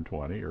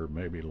 120 or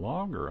maybe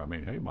longer. I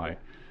mean, hey, my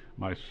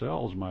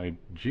cells, my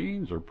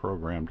genes are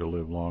programmed to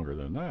live longer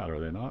than that, are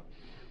they not?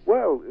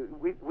 Well,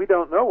 we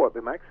don't know what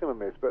the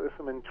maximum is, but there's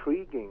some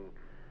intriguing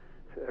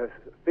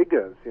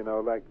figures,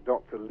 like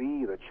Dr.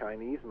 Li, the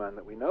Chinese man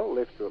that we know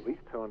lived to at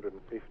least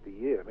 250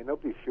 years. I mean,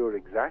 nobody's sure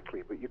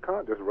exactly, but you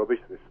can't just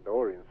rubbish this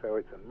story and say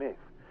it's a myth.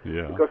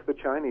 Yeah. Because the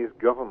Chinese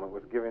government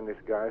was giving this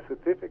guy a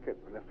certificate,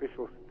 an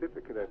official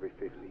certificate every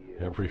 50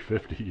 years. Every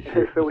 50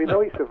 years. So we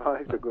know he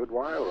survived a good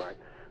while, right?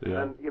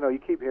 Yeah. And, you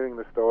keep hearing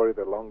the story,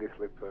 the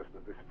longest-lived person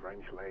is this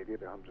French lady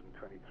at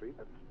 123.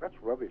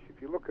 That's rubbish.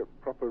 If you look at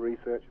proper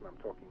research, and I'm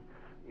talking,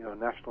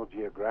 National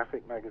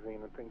Geographic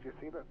magazine and things, you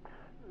see that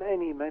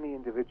many, many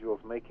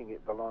individuals making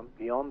it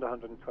beyond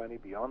 120,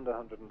 beyond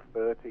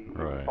 130,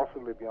 right.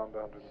 possibly beyond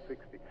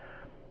 160.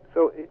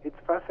 So it's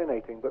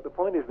fascinating, but the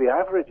point is the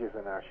averages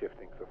are now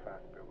shifting so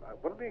fast.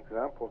 One of the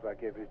examples I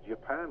give is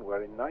Japan,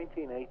 where in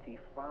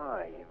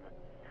 1985,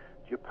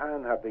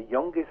 Japan had the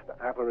youngest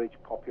average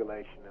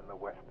population in the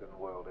Western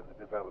world, in the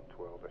developed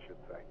world, I should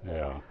say.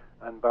 Yeah.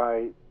 And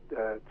by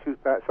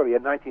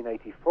in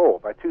 1984,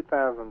 by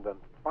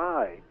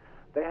 2005,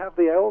 they have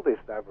the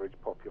eldest average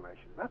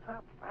population. That's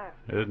how fast.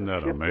 Isn't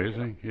that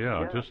amazing?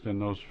 Yeah, just in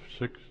those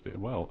 60,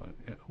 what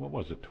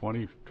was it,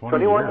 20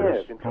 21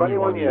 years? In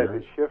 21 years,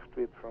 it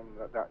shifted from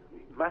that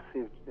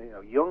massive,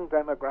 young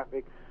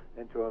demographic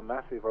into a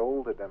massive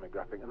older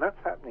demographic. And that's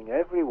happening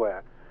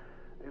everywhere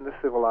in the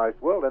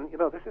civilized world. And,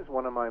 this is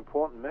one of my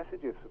important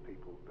messages for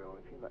people, Bill.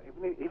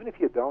 Even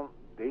if you don't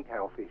dig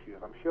health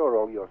issues, I'm sure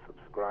all your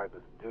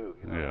subscribers do,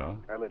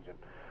 intelligent.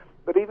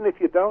 But even if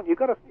you don't, you've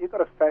got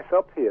to fess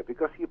up here,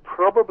 because you're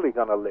probably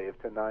going to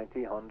live to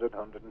 90, 100,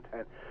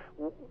 110.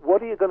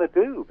 What are you going to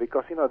do?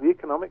 Because, the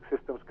economic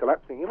system's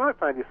collapsing. You might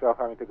find yourself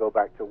having to go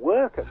back to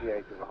work at the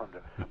age of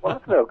 100. Well,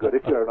 that's no good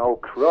if you're an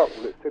old crock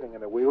sitting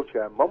in a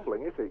wheelchair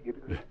mumbling, is it?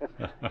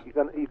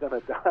 You're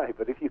going to die.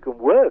 But if you can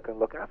work and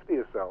look after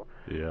yourself,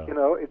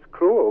 it's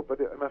cruel,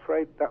 but I'm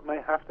afraid that may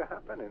have to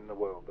happen in the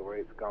world the way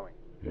it's going.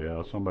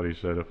 Yeah, somebody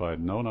said if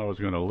I'd known I was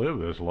going to live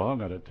this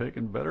long, I'd have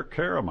taken better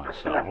care of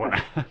myself.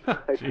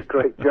 It's a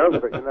great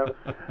joke, but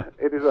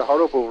it is a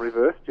horrible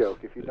reverse joke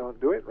if you don't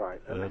do it right.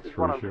 And That's this is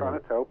what I'm sure. trying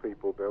to tell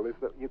people, Bill, is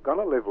that you're going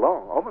to live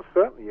long. Almost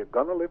certainly you're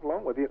going to live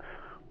long, whether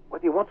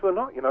you want to or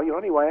not. Your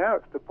only way out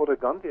is to put a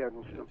gun to your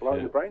head and blow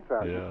your brains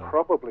out. Yeah. You're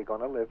probably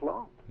going to live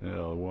long.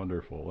 Yeah,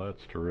 wonderful.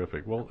 That's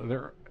terrific. Well,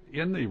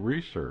 in the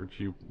research,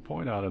 you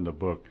point out in the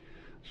book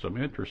some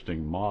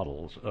interesting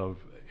models of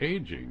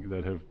aging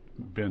that have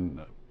been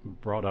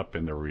brought up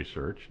in the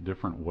research,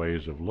 different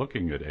ways of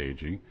looking at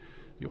aging.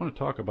 You want to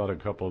talk about a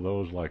couple of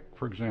those, like,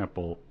 for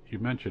example, you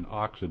mentioned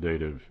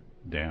oxidative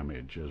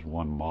damage as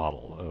one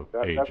model of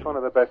aging. That's one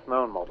of the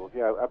best-known models,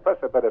 yeah. I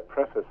better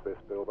preface this,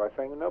 Bill, by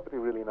saying nobody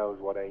really knows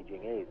what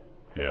aging is.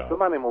 Yeah.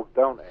 Some animals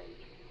don't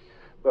age,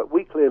 but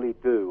we clearly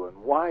do.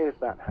 And why is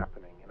that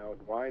happening?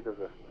 Why does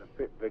a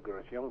fit,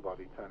 vigorous young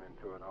body turn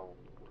into an old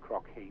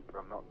crock heap?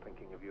 I'm not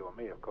thinking of you or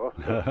me, of course.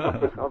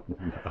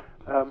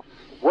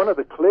 One of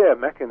the clear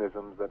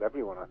mechanisms that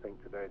everyone, I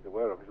think, today is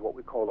aware of is what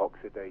we call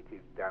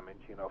oxidative damage.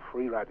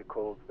 Free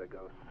radicals, they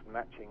go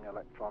snatching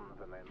electrons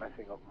and they're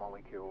messing up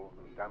molecules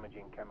and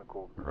damaging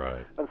chemicals.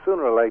 Right. And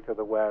sooner or later,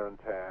 the wear and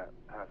tear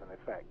has an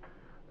effect.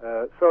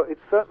 So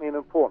it's certainly an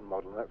important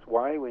model, and that's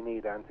why we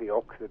need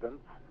antioxidants.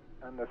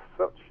 And there's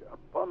such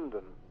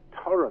abundant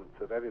torrents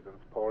of evidence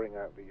pouring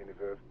out the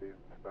universities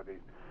studies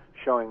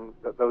showing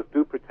that those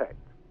do protect.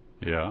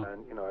 Yeah.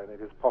 And, and it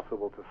is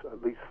possible to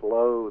at least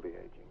slow the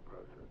aging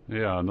process.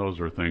 Yeah, and those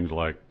are things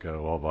like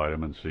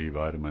vitamin C,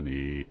 vitamin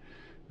E,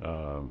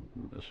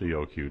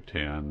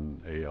 CoQ10,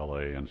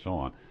 ALA, and so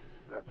on.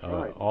 That's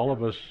right. All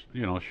of us,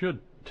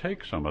 should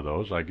take some of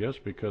those, I guess,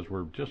 because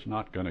we're just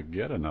not going to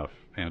get enough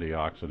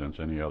antioxidants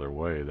any other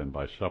way than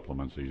by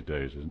supplements these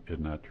days.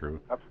 Isn't that true?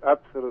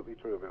 Absolutely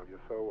true, Bill. You're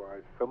so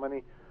wise. So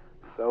many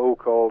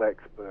so-called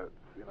experts,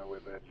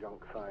 with their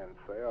junk science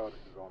say, this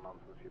is all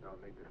nonsense, you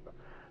don't need this stuff.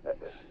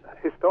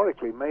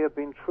 Historically may have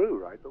been true,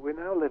 right? But we're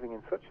now living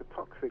in such a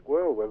toxic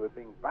world where we're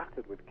being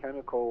battered with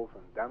chemicals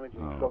and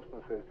damaging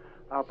substances.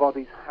 Our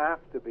bodies have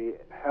to be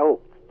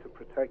helped to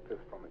protect us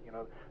from it.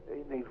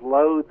 It needs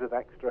loads of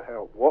extra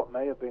help. What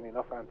may have been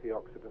enough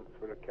antioxidants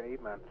for a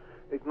caveman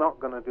is not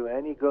going to do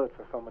any good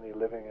for somebody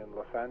living in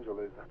Los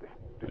Angeles or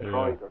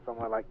Detroit or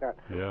somewhere like that.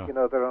 Yeah.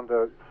 They're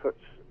under such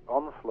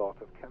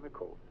onslaught of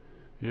chemicals.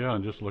 Yeah,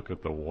 and just look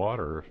at the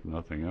water, if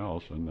nothing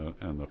else, and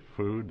the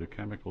food, the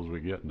chemicals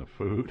we get in the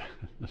food,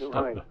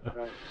 Right.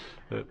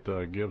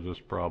 that gives us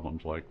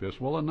problems like this.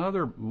 Well,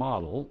 another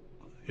model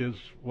is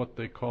what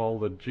they call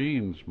the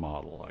genes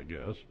model, I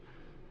guess.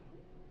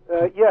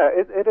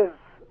 It is.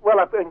 Well,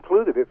 I've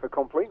included it for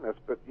completeness,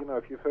 but,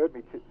 if you've heard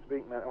me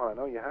speak now, well, I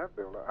know you have,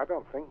 Bill, I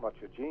don't think much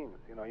of genes.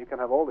 You can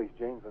have all these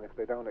genes, and if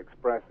they don't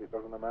express, it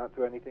doesn't amount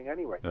to anything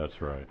anyway.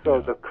 That's right. So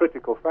the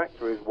critical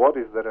factor is what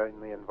is there in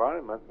the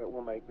environment that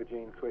will make the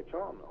gene switch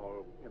on,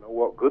 or,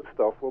 what good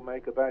stuff will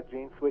make a bad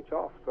gene switch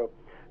off. So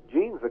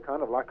genes are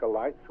kind of like a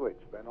light switch.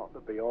 They're not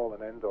the be-all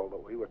and end-all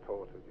that we were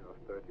taught,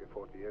 30 or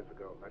 40 years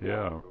ago.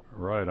 Yeah,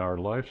 right. Our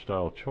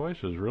lifestyle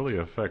choices really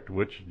affect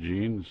which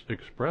genes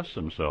express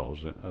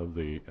themselves of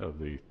the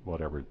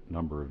whatever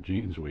number of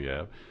genes we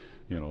have,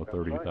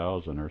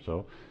 30,000 or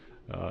so.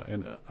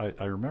 And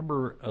I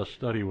remember a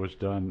study was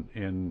done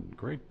in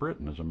Great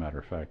Britain, as a matter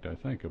of fact, I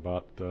think,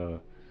 about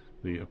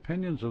the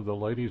opinions of the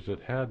ladies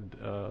that had,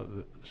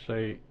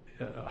 say,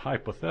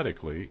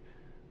 hypothetically,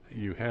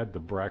 you had the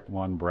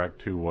BRCA1,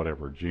 BRCA2,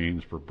 whatever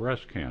genes for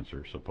breast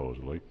cancer,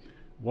 supposedly.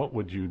 What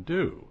would you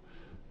do?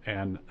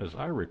 And as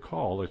I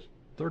recall, it's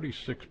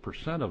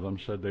 36% of them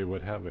said they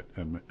would have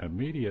an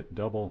immediate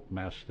double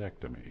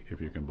mastectomy,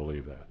 if you can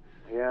believe that.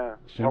 Yeah.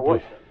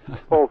 Simply. What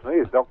appalls me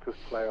is doctors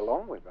play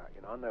along with that,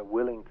 and they're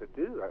willing to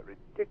do that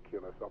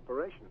ridiculous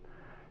operation.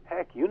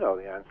 Heck, you know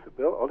the answer,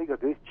 Bill. All you got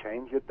to do is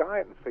change your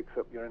diet and fix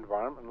up your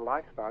environment and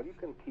lifestyle. You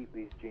can keep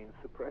these genes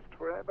suppressed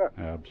forever.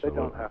 Absolutely. They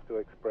don't have to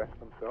express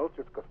themselves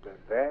just because they're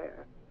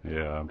there.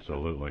 Yeah,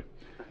 absolutely.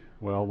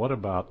 Well, what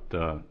about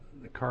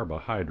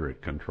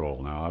carbohydrate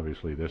control? Now,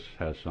 obviously, this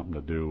has something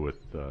to do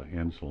with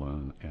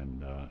insulin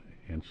and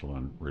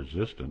insulin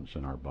resistance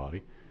in our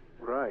body.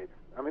 Right.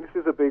 I mean,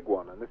 this is a big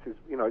one, and this is,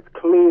 it's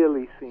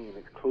clearly seen,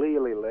 it's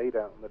clearly laid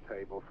out on the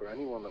table for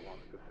anyone that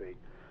wants to see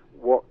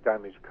what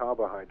damage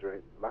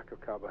lack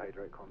of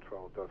carbohydrate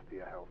control does to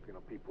your health.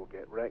 People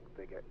get wrecked,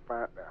 they get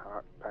fat, their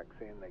heart packs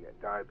in, they get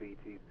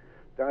diabetes.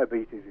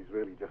 Diabetes is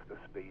really just a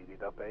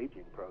speeded up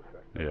aging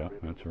process. Yeah, really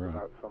that's right.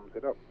 That sums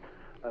it up.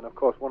 And of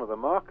course, one of the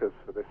markers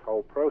for this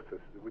whole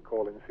process is we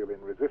call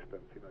insulin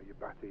resistance. You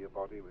batter your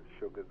body with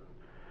sugars and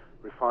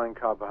refined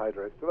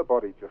carbohydrates till the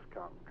body just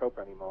can't cope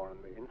anymore, and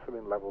the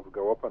insulin levels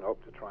go up and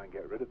up to try and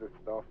get rid of this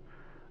stuff.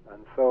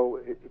 And so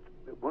it's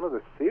one of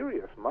the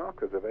serious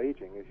markers of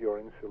aging is your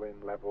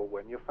insulin level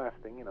when you're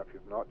fasting. If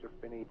you've not just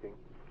been eating,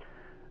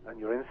 and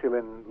your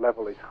insulin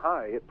level is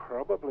high, it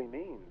probably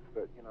means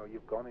that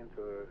you've gone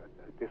into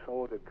a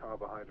disordered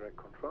carbohydrate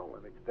control,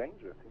 and it's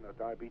dangerous.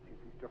 Diabetes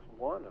is just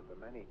one of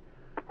the many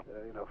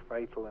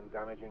fatal and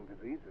damaging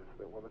diseases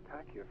that will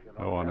attack you if you're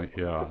not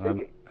careful.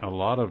 And a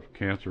lot of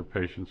cancer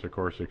patients, of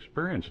course,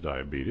 experience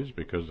diabetes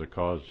because the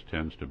cause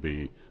tends to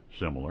be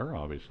similar,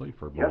 obviously,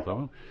 for both of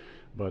them.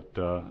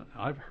 But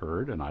I've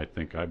heard, and I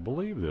think I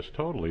believe this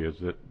totally, is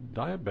that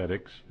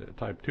diabetics,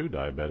 type 2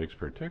 diabetics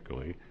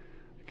particularly,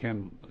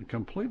 can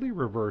completely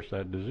reverse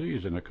that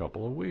disease in a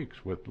couple of weeks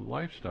with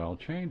lifestyle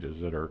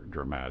changes that are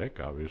dramatic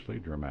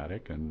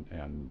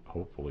and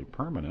hopefully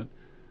permanent.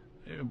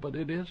 But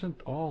it isn't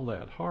all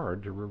that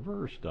hard to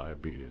reverse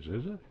diabetes,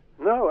 is it?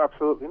 No,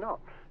 absolutely not.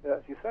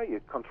 As you say,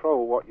 you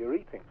control what you're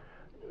eating.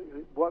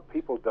 What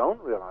people don't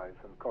realize,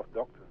 and of course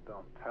doctors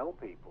don't tell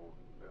people,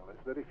 Bill, is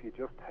that if you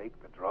just take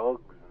the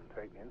drugs and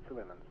take the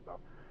insulin and stuff,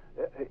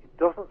 it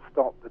doesn't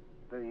stop the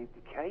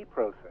decay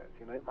process.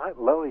 It might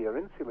lower your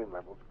insulin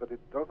levels, but it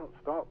doesn't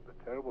stop the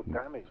terrible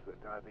damage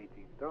that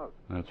diabetes does.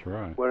 That's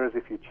right. Whereas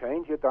if you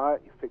change your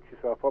diet, you fix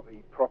yourself up,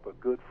 eat proper,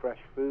 good, fresh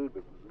food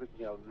with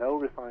no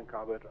refined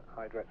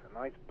carbohydrates, a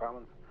nice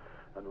balance,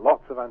 and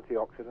lots of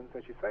antioxidants,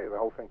 as you say, the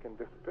whole thing can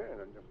disappear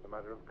in just a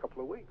matter of a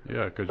couple of weeks.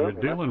 Yeah, because you're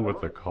dealing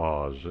with the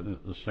cause,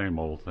 the same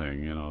old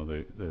thing.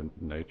 The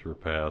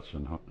naturopaths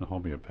and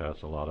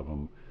homeopaths, a lot of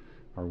them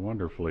are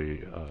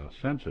wonderfully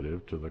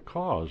sensitive to the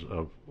cause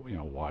of,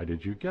 why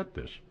did you get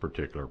this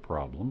particular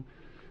problem?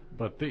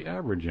 But the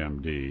average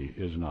MD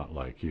is not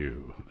like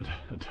you,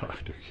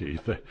 Dr.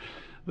 Keith.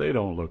 They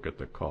don't look at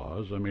the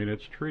cause. I mean,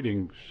 it's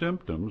treating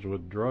symptoms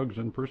with drugs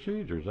and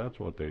procedures. That's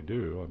what they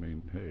do. I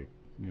mean, hey,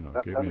 give me a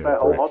break. That's their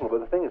whole model.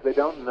 But the thing is, they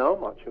don't know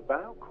much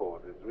about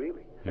causes,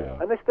 really.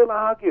 Yeah. And they still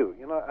argue.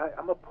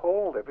 I'm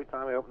appalled every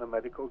time I open a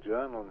medical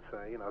journal and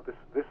say,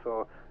 this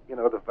or,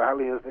 the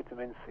value of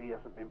vitamin C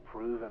hasn't been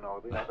proven,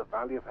 or, the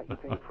value of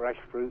eating fresh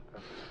fruit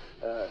and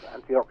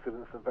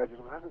antioxidants and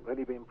vegetables hasn't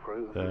really been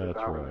proved. That's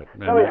right.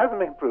 No, it hasn't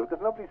been proved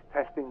because nobody's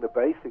testing the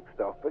basic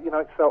stuff. But,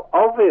 it's so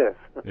obvious.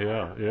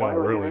 Yeah, Why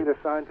would you need a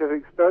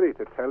scientific study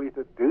to tell you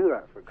to do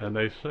that? And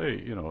they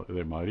say,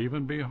 they might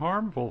even be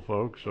harmful,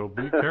 folks, so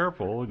be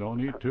careful.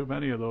 Don't eat too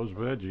many of those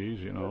veggies,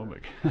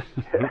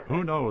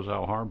 Who knows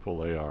how harmful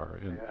they are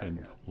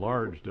in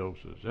large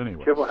doses.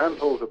 Anyway. Shovel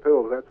handfuls of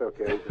pills, that's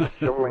okay. Just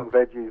shoveling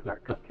veggies,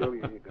 that could kill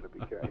you. You've got to be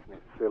careful. Isn't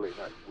it silly?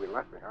 We're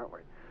laughing, aren't we?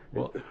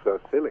 It's just so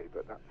silly,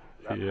 but that's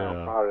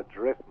how far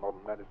adrift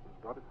modern medicine's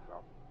got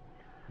itself.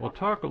 Well,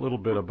 talk a little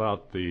bit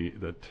about the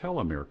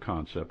telomere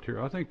concept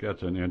here. I think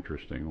that's an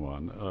interesting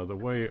one. The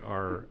way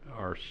our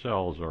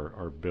cells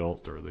are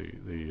built, or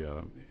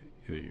the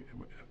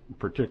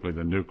particularly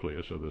the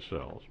nucleus of the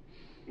cells.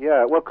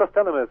 Yeah, well,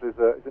 telomeres is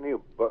a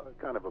new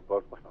kind of a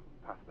buzz, well, not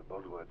past the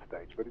buzzword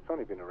stage, but it's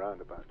only been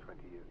around about 20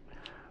 years.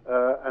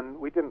 And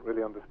we didn't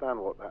really understand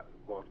what that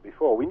was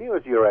before. We knew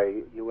as you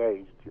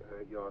aged,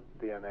 your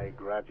DNA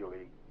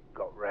gradually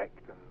got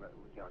wrecked, and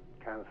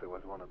cancer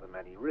was one of the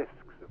many risks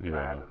of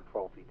bad and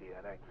faulty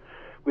DNA.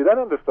 We then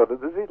understood that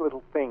there's these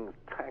little things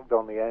tagged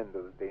on the end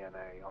of the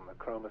DNA, on the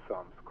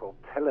chromosomes, called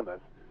telomeres,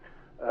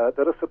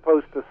 that are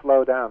supposed to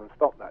slow down and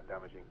stop that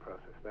damaging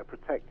process. They're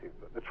protective.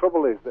 But the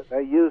trouble is that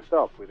they're used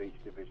up with each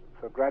division.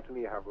 So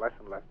gradually you have less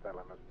and less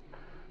telomeres,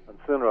 and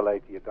sooner or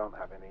later you don't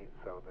have any,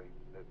 so the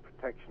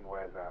protection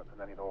wears out, and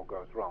then it all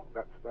goes wrong.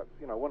 That's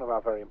one of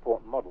our very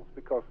important models,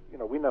 because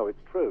we know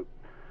it's true,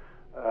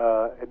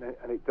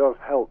 and it does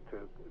help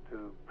to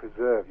to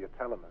preserve your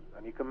telomeres.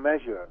 And you can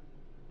measure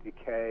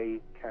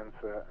decay,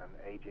 cancer, and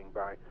aging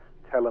by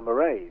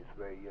telomerase,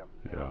 the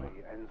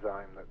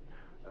enzyme that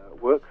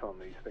works on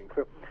these things.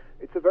 So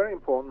it's a very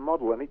important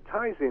model, and it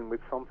ties in with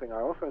something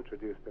I also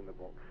introduced in the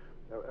book,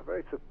 a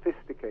very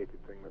sophisticated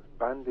thing that's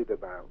bandied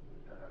about,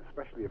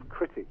 especially of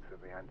critics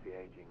of the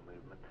anti-aging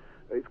movement.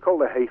 It's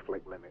called the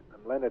Hayflick limit,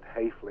 and Leonard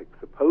Hayflick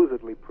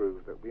supposedly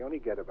proved that we only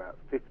get about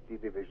 50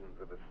 divisions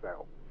of a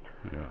cell.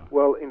 Yeah.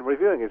 Well, in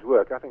reviewing his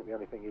work, I think the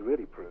only thing he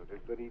really proved is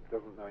that he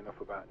doesn't know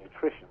enough about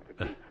nutrition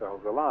to keep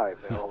cells alive.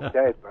 They're all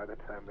dead by the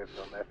time they've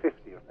done their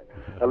 50.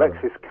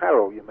 Alexis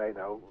Carrel, you may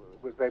know,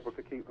 was able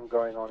to keep them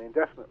going on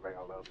indefinitely,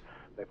 although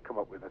they've come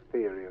up with a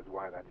theory as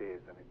why that is,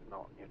 and it's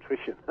not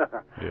nutrition.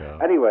 Yeah.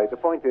 Anyway, the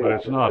point is... But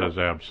it's not as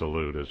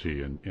absolute as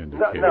he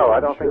indicated. No, I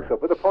don't think so.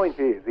 But the point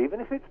is,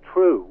 even if it's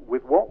true,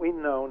 with what we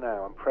know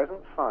now and present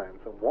science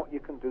and what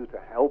you can do to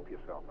help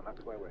yourself, and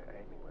that's where we're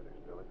aiming with this,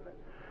 Bill, isn't it?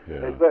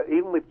 Yeah. Is that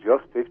even with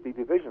just 50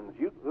 divisions,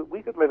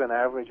 we could live an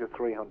average of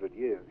 300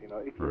 years. You know,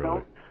 if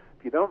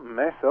you don't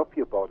mess up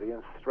your body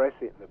and stress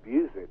it and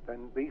abuse it,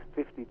 then these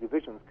 50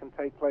 divisions can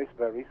take place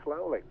very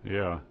slowly.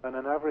 Yeah. And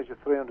an average of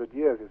 300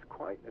 years is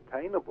quite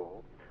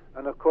attainable.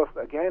 And of course,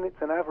 again,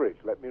 it's an average.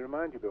 Let me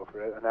remind you, Bill,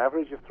 for an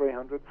average of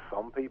 300,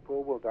 some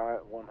people will die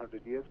at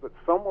 100 years, but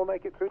some will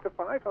make it through to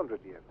 500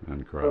 years.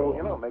 Incredible. So,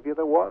 you know, maybe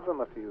there was a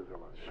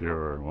Methuselah.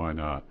 Sure, why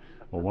not?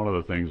 Well, one of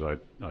the things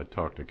I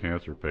talk to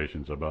cancer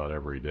patients about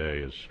every day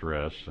is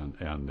stress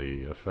and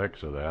the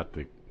effects of that,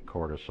 the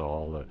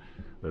cortisol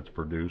that's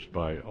produced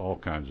by all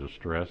kinds of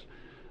stress.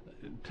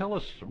 Tell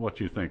us what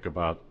you think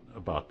about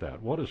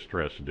that. What does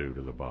stress do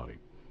to the body?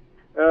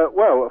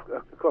 Well,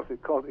 of course,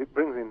 it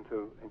brings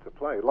into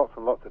play lots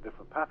and lots of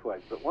different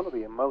pathways, but one of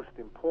the most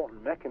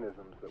important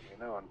mechanisms that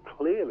we know and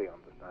clearly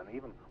understand,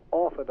 even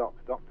orthodox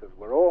doctors,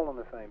 we're all on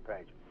the same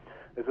page,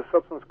 is a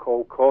substance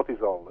called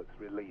cortisol that's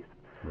released.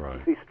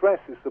 Right. You see, stress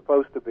is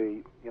supposed to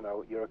be, you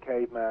know, you're a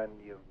caveman,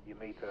 you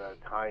meet a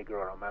tiger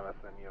or a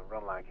mammoth, and you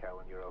run like hell,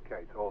 and you're okay.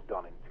 It's all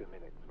done in 2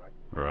 minutes, right?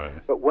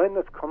 Right. But when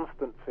there's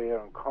constant fear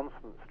and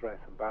constant stress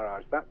and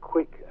barrage, that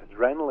quick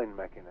adrenaline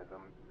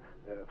mechanism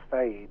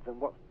fades, and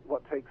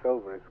what takes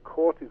over is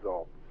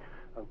cortisol.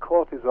 And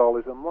cortisol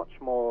is a much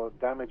more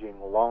damaging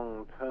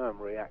long-term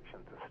reaction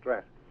to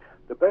stress.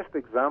 The best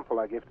example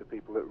I give to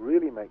people that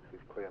really makes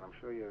this clear, and I'm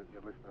sure your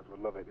listeners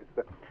will love it,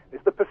 is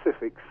the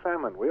Pacific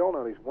salmon. We all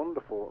know these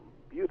wonderful,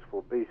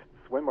 beautiful beasts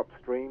swim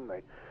upstream,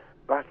 they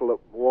battle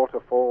up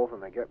waterfalls,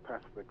 and they get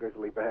past the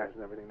grizzly bears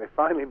and everything. They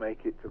finally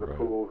make it to the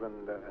pools,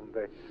 and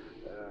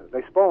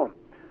they spawn.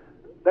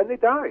 Then they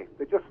die.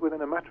 They just,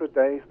 within a matter of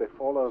days, they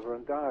fall over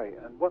and die.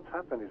 And what's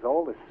happened is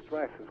all this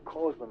stress has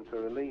caused them to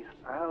release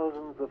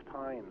thousands of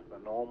times the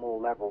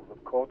normal levels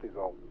of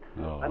cortisol.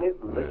 And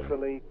it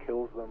literally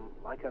kills them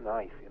like a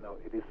knife. You know,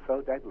 it is so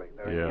deadly.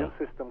 Their immune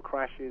system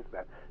crashes.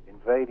 They're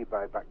invaded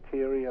by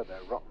bacteria. They're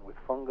rotten with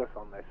fungus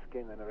on their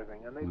skin and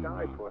everything, and they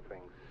die, poor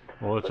things.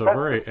 Well, it's a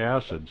very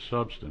acid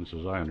substance,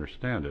 as I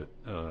understand it,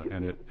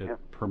 and it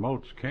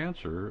promotes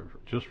cancer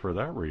just for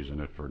that reason,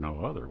 if for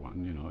no other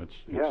one. You know, it's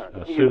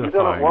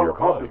acidifying your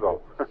body.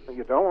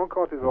 You don't want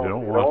cortisol. You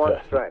don't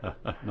want stress.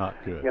 Not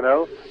good. You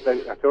know,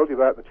 I told you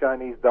about the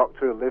Chinese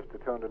doctor who lived to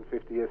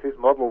 250 years. His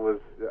model was,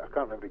 I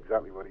can't remember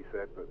exactly what he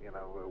said, but, you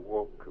know,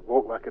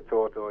 walk like a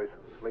tortoise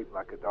and sleep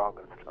like a dog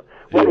and stuff.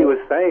 What he was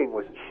saying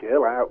was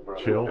chill out, bro.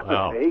 Chill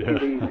out. Take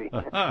it easy.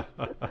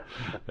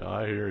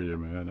 I hear you,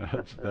 man.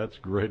 That's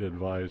great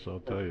advice, I'll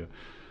tell you.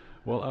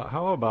 Well,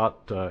 how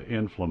about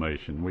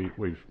inflammation?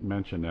 We've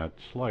mentioned that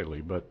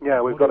slightly, but...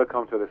 Yeah, we've got to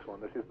come to this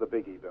one. This is the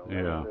biggie, Bill.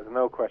 Yeah. There's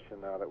no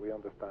question now that we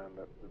understand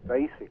that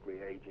basically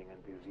aging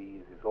and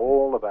disease is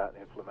all about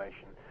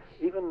inflammation.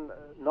 Even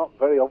not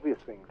very obvious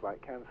things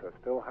like cancer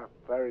still have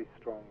very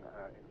strong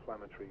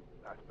inflammatory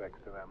aspects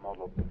to their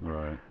model.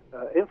 Right.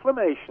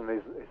 Inflammation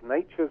is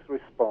nature's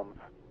response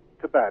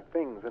to bad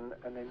things, and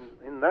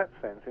in that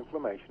sense,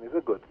 inflammation is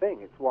a good thing.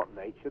 It's what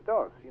nature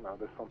does. You know,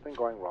 there's something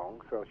going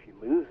wrong, so she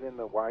moves in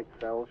the white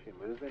cells, she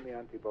moves in the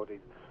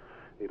antibodies,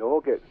 it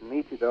all gets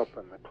neated up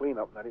and the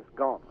cleanup, and then it's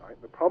gone,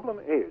 right? The problem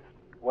is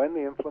when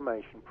the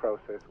inflammation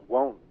process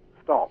won't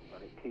stop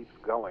and it keeps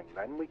going,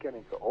 then we get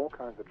into all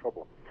kinds of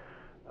trouble.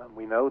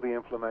 We know the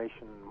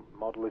inflammation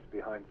model is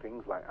behind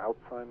things like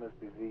Alzheimer's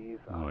disease,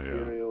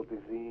 arterial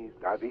disease,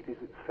 diabetes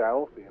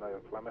itself, you know,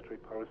 inflammatory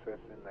process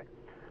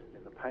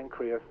in the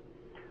pancreas.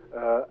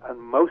 And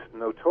most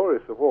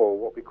notorious of all,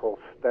 what we call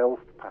stealth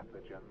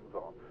pathogens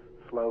or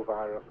slow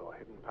virus or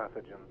hidden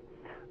pathogens.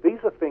 These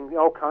are things,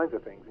 all kinds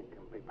of things. It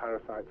can be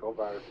parasites or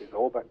viruses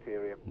or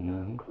bacteria.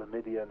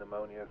 Chlamydia,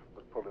 pneumonia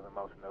is probably the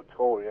most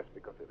notorious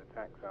because it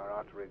attacks our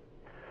arteries.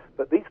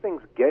 But these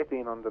things get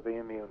in under the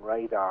immune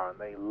radar and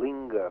they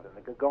linger and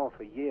they can go on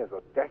for years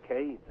or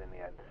decades in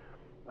the end.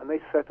 And they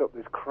set up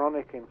this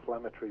chronic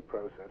inflammatory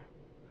process.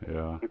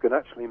 Yeah. You can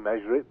actually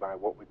measure it by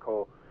what we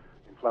call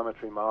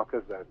inflammatory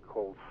markers. They're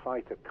called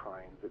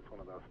cytokines. It's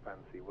one of those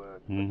fancy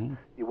words.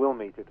 You will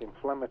meet it.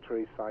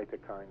 Inflammatory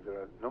cytokines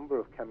are a number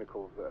of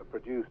chemicals that are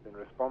produced in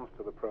response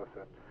to the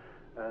process.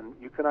 And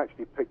you can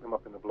actually pick them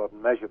up in the blood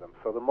and measure them.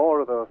 So the more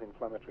of those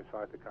inflammatory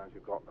cytokines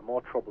you've got, the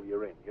more trouble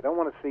you're in. You don't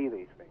want to see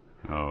these things.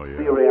 Oh, yeah.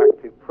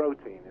 C-reactive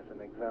protein is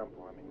an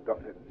example. I mean,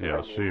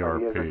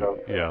 CRP.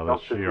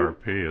 The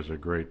CRP is a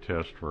great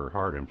test for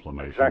heart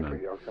inflammation.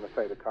 Exactly. I was going to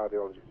say the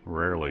cardiologist.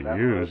 Rarely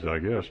used, I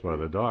guess, by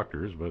the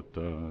doctors, but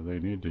they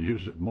need to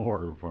use it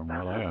more, from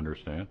what I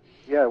understand.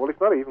 Yeah, well,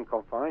 it's not even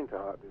confined to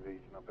heart disease,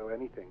 Bill,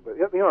 anything. But,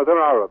 there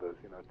are others,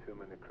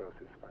 tumor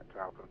necrosis factor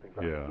alpha and things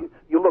like that.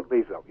 You look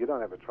these up. You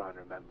don't ever try and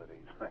remember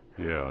these, right?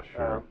 Yeah,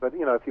 sure. But,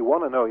 if you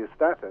want to know your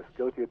status,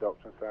 go to your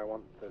doctor and say, I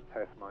want to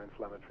test my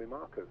inflammatory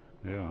markers.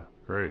 Yeah,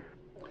 great.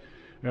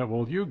 Yeah,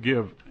 well, you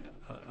give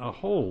a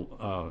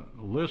whole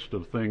list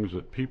of things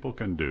that people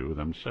can do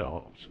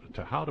themselves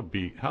to how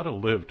to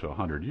live to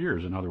 100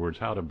 years. In other words,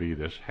 how to be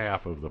this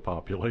half of the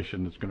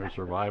population that's going to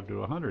survive to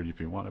 100. If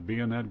you want to be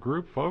in that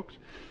group, folks,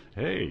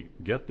 hey,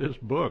 get this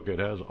book. It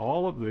has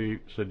all of the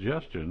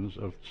suggestions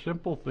of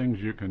simple things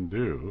you can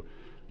do,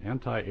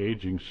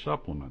 anti-aging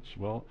supplements.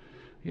 Well,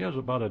 he has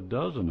about a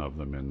dozen of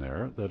them in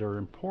there that are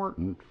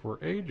important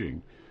for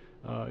aging.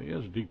 He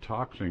has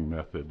detoxing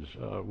methods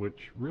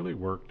which really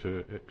work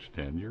to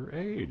extend your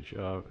age.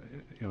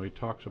 He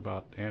talks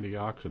about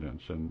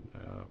antioxidants and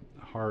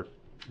heart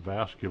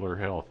vascular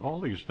health. All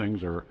these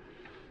things are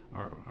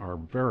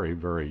very,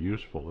 very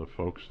useful to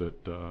folks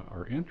that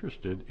are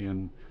interested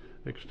in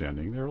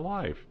extending their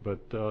life. But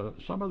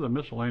some of the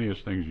miscellaneous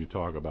things you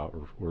talk about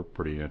were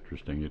pretty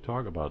interesting. You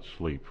talk about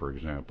sleep, for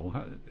example.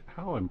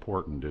 How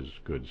important is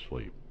good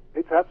sleep?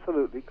 It's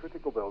absolutely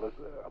critical, Bill. There's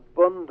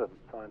abundant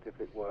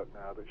scientific work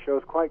now that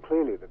shows quite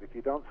clearly that if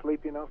you don't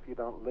sleep enough, you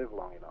don't live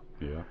long enough.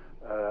 Yeah.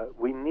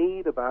 We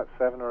need about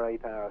 7 or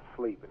 8 hours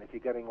sleep, and if you're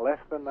getting less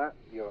than that,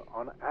 you're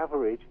on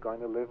average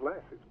going to live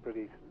less. It's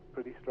pretty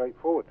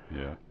straightforward.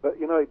 Yeah. But,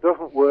 it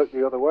doesn't work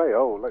the other way.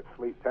 Oh, let's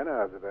sleep 10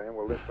 hours a day and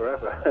we'll live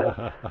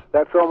forever.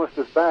 That's almost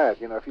as bad.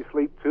 If you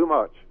sleep too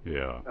much,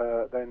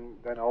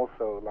 then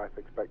also life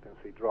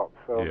expectancy drops.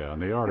 So, yeah,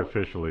 and the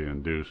artificially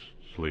induced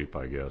sleep,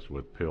 I guess,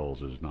 with pills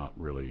doesn't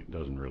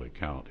really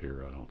count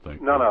here, I don't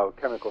think. No,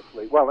 chemical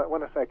sleep. Well,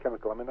 when I say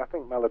chemical, I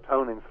think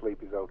melatonin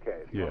sleep is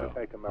okay if you want to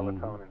take a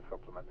melatonin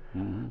supplement.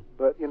 Mm-hmm.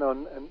 But,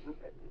 and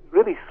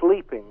really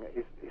sleeping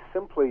is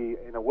simply,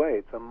 in a way,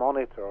 it's a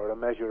monitor or a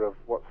measure of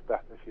what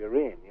status you're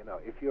in.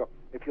 If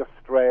you're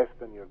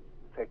stressed and you're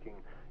taking,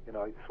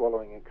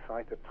 swallowing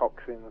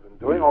excitotoxins and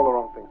doing all the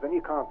wrong things, then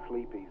you can't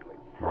sleep easily.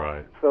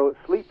 Right. So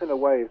sleep, in a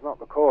way, is not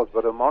the cause,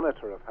 but a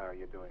monitor of how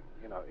you're doing.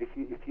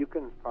 If you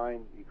can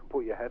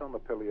put your head on the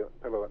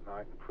pillow at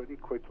night and pretty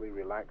quickly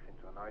relax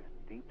into a nice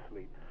deep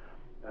sleep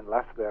and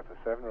last there for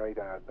 7 or 8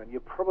 hours, then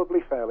you're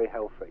probably fairly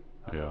healthy.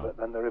 Yeah. But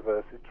then the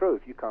reverse is true.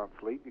 If you can't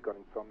sleep, you've got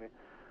insomnia,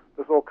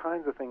 there's all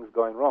kinds of things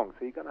going wrong.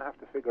 So you're going to have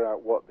to figure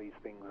out what these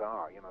things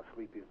are.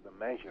 Sleep is the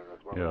measure as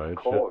well as the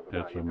cause.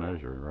 It's a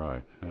measure,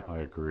 right. Yeah. I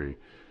agree.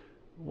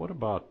 What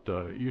about,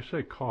 you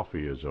say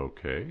coffee is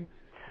okay?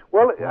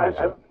 Well,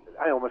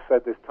 I almost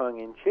said this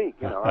tongue-in-cheek.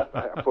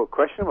 I put a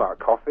question mark,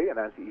 coffee, and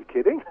answer, you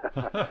kidding?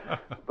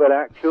 But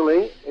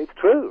actually, it's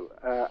true.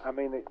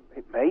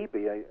 It may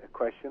be a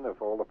question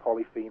of all the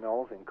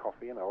polyphenols in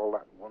coffee and all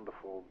that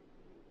wonderful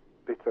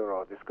bitter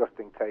or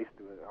disgusting taste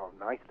or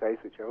nice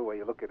taste, whichever way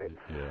you look at it.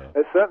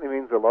 Yeah. It certainly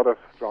means a lot of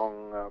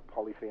strong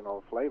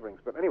polyphenol flavorings.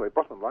 But anyway,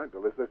 bottom line,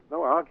 Bill, is there's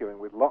no arguing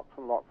with lots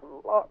and lots and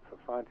lots of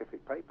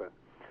scientific papers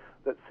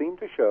that seem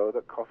to show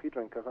that coffee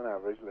drinkers on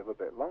average live a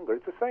bit longer.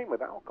 It's the same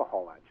with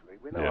alcohol, actually.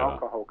 We know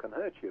alcohol can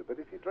hurt you, but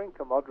if you drink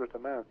a moderate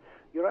amount,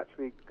 you're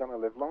actually going to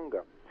live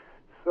longer.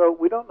 So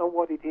we don't know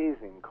what it is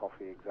in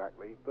coffee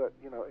exactly, but,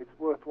 it's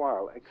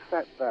worthwhile,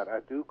 except that I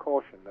do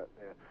caution that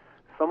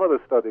some of the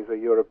studies are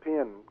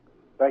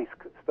European-based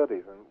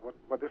studies, and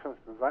what difference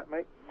does that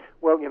make?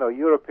 Well,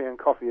 European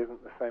coffee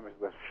isn't the same as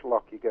the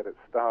schlock you get at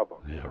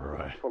Starbucks. Yeah,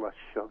 right. It's full of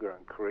sugar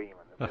and cream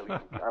and a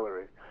million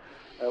calories.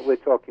 We're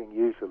talking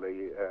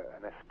usually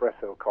an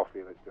espresso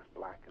coffee that's just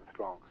black and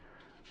strong.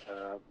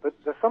 But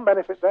there's some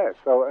benefit there.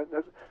 So,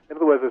 in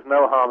other words, there's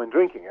no harm in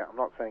drinking it. I'm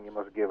not saying you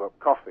must give up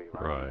coffee.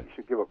 Right. You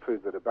should give up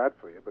foods that are bad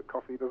for you, but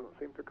coffee doesn't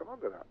seem to come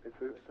under that. It's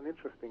an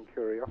interesting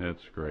curiosity.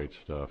 It's great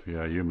stuff.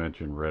 Yeah, you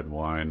mentioned red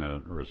wine,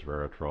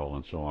 resveratrol,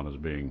 and so on as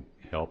being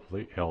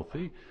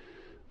healthy.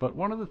 But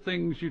one of the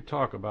things you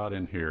talk about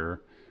in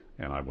here,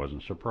 and I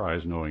wasn't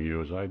surprised knowing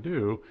you as I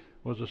do,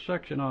 was a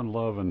section on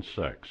love and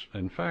sex.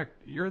 In fact,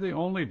 you're the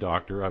only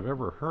doctor I've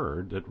ever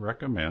heard that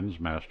recommends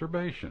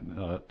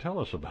masturbation. Tell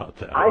us about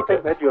that. I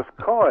think they're just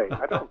coy.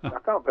 I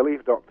can't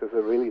believe doctors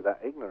are really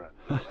that ignorant.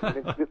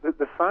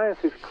 The science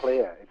is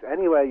clear. It's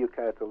anywhere you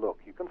care to look,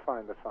 you can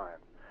find the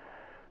science,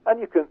 and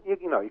you can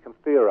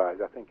theorize.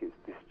 I think it's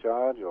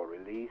discharge or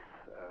release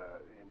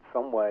in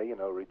some way.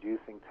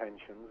 Reducing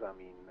tensions.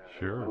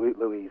 Sure.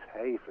 Louise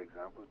Hay, for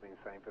example, has been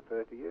saying for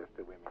 30 years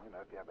to women,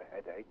 if you have a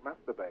headache,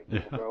 masturbate,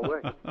 it will go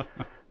away.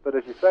 But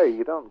as you say,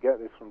 you don't get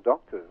this from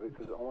doctors.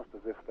 It's almost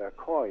as if they're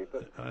coy.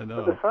 But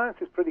the science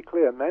is pretty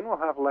clear. Men will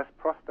have less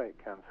prostate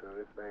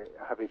cancer if they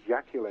have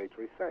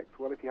ejaculatory sex.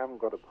 Well, if you haven't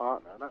got a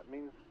partner, that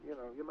means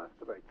you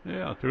masturbate.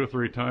 Yeah, 2 or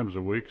 3 times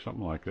a week,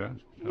 something like that.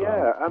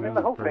 Yeah, I mean,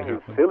 the whole thing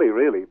is silly,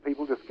 really.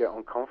 People just get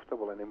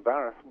uncomfortable and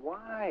embarrassed.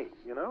 Why?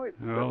 It's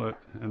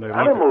and they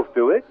animals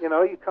do it.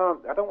 You can't.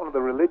 I don't want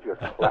the religious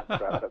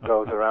claptrap that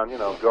goes around.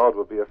 God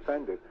would be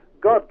offended.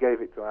 God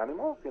gave it to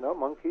animals.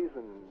 Monkeys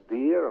and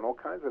deer and all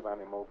kinds of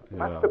animals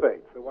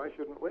masturbate. So why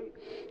shouldn't we?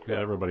 Yeah,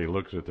 everybody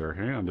looks at their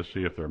hand to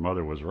see if their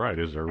mother was right.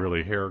 Is there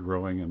really hair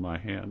growing in my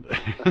hand?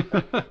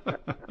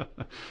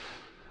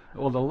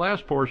 Well, the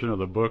last portion of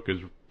the book is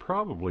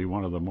probably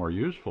one of the more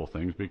useful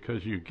things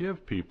because you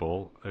give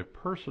people a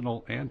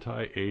personal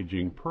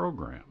anti-aging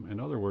program. In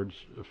other words,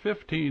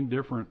 15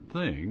 different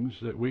things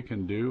that we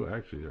can do.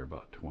 Actually, there are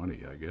about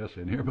 20, I guess,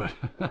 in here, but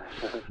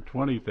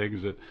 20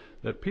 things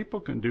that people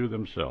can do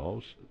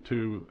themselves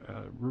to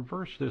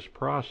reverse this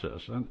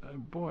process. And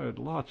boy,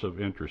 lots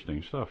of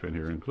interesting stuff in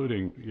here,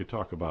 including you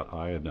talk about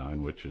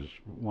iodine, which is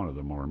one of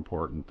the more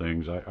important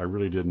things. I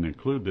really didn't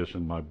include this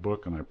in my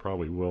book, and I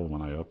probably will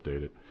when I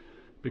update it,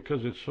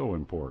 because it's so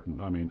important.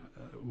 I mean,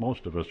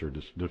 most of us are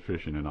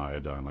deficient in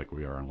iodine like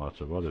we are in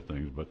lots of other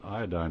things, but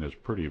iodine is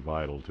pretty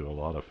vital to a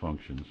lot of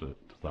functions,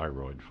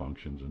 thyroid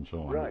functions and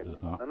so on. Right,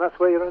 and that's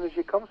where your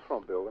energy comes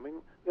from, Bill. I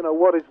mean,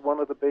 what is one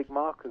of the big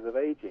markers of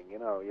aging?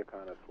 You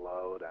kind of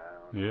slow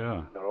down.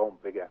 Yeah. Their own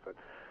big effort.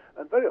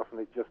 And very often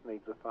it just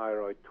needs a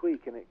thyroid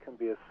tweak, and it can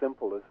be as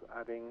simple as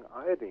adding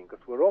iodine,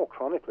 because we're all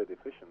chronically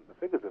deficient. The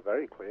figures are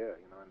very clear,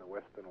 in the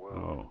Western world.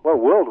 Oh. Well,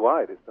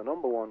 worldwide, it's the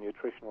 #1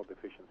 nutritional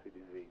deficiency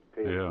disease.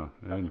 Period. Yeah,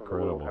 that's incredible. from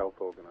the World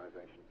Health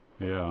Organization.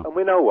 Yeah. And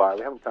we know why.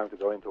 We haven't time to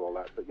go into all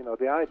that. But,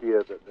 the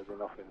idea that there's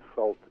enough in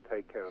salt to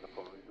take care of the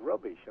problem is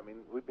rubbish. I mean,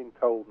 we've been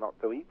told not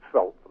to eat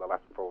salt for the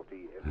last 40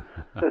 years.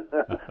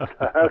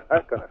 How's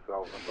that going to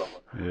solve the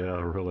problem?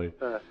 Yeah, really.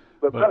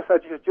 But perhaps I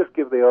should just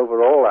give the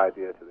overall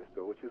idea to this,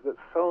 Bill, which is that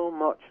so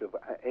much of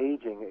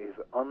aging is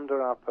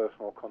under our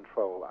personal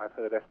control. I've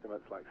heard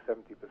estimates like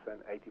 70%,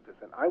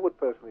 80%. I would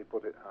personally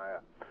put it higher,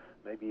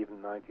 maybe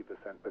even 90%.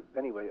 But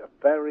anyway, a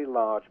very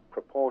large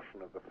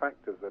proportion of the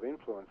factors that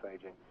influence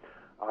aging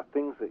are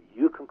things that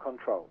you can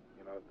control.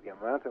 The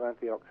amount of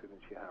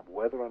antioxidants you have,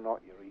 whether or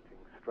not you're eating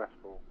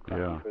stressful,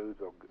 crappy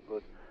foods or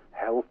good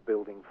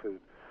health-building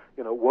foods.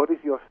 What is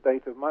your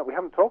state of mind? We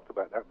haven't talked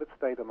about that, but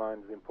state of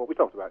mind is important. We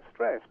talked about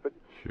stress, but,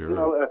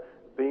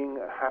 being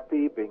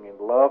happy, being in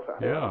love,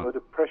 the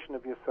depression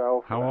of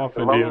yourself, how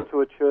often belonging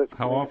to a church.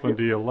 How often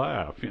do you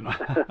laugh,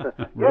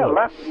 Yeah,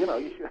 laugh,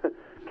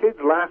 kids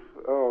laugh,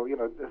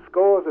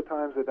 scores of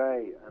times a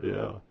day.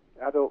 And,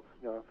 adults,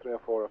 3 or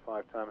 4 or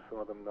 5 times, some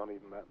of them not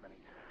even that many.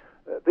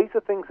 These are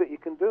things that you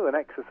can do, and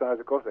exercise,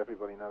 of course,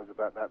 everybody knows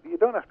about that. But you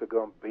don't have to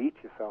go and beat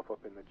yourself up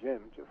in the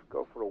gym. Just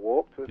go for a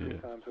walk 2 or 3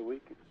 times a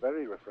week. It's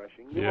very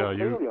refreshing.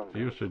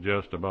 You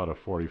suggest about a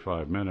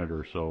 45-minute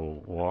or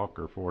so walk,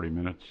 or 40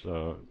 minutes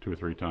 2 or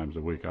 3 times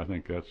a week. I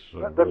think that's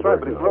right, but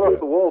it's not off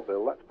the wall,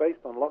 Bill. That's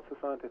based on lots of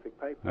scientific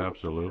papers.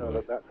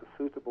 Absolutely. That's a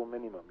suitable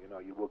minimum.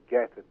 You will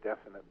get a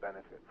definite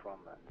benefit from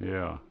that.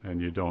 Yeah,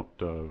 and you don't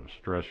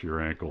stress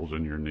your ankles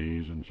and your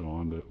knees and so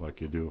on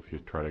like you do if you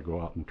try to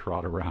go out and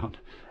trot around.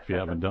 If you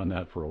haven't done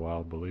that for a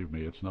while, believe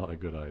me, it's not a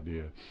good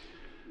idea.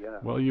 Yeah.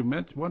 Well, you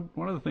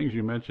one of the things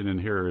you mentioned in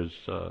here is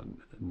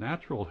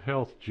natural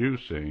health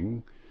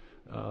juicing,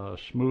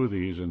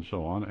 smoothies, and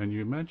so on. And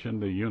you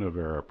mentioned the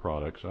Univera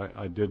products.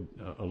 I did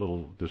a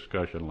little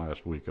discussion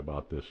last week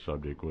about this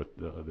subject with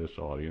this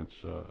audience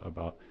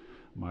about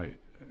my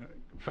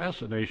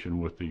fascination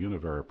with the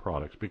Univera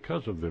products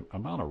because of the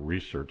amount of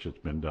research that's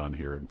been done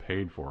here and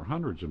paid for,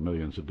 hundreds of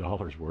millions of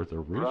dollars worth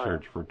of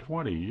research for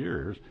 20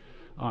 years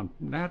on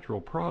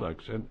natural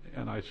products.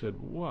 And I said,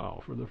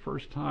 wow, for the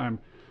first time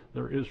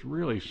there is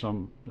really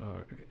some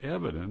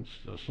evidence,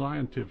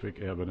 scientific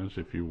evidence,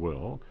 if you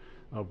will,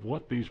 of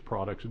what these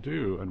products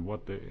do and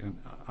and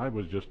I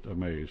was just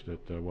amazed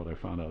at what I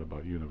found out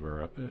about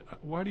Univera.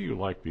 Why do you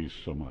like these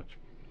so much?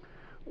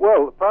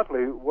 Well,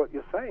 partly what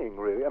you're saying,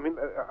 really. I mean,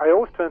 I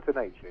always turn to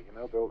nature,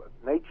 Bill.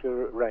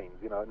 Nature reigns.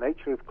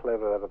 Nature is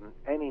cleverer than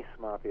any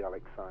smart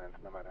aleck science,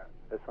 no matter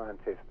a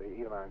scientist,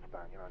 even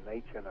Einstein.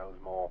 Nature knows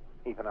more.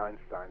 Even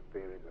Einstein's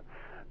theories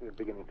are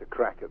beginning to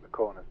crack at the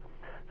corners.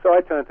 So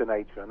I turn to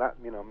nature, and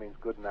that, means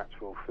good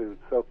natural food.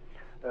 So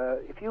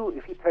if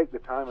you take the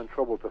time and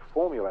trouble to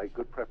formulate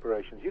good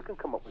preparations, you can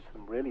come up with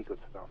some really good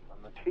stuff.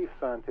 And the chief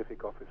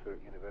scientific officer at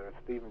Univera,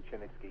 Stephen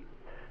Chiniski,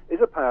 is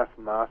a past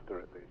master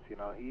at this.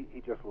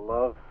 He just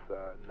loves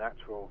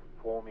natural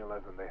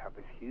formulas, and they have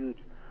this huge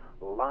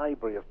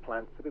library of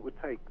plants that it would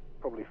take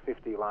probably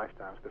 50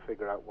 lifetimes to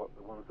figure out what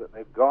the ones that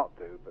they've got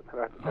do, but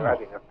they're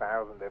adding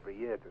 1,000 every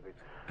year to this.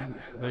 And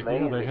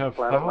they have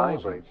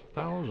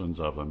thousands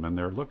of them, and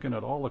they're looking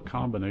at all the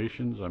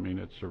combinations. I mean,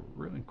 it's a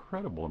really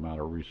incredible amount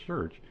of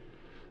research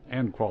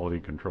and quality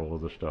control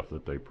of the stuff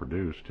that they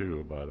produce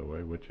too, by the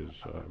way, which is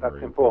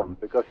very important.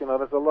 Because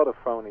there's a lot of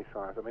phony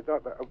science. I mean,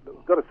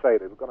 we've got to say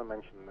that, we've got to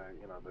mention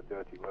the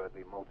dirty word,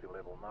 the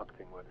multi-level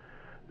marketing word.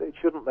 It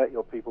shouldn't let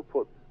your people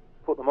put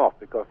put them off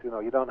because,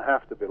 you don't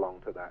have to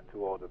belong to that to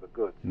order the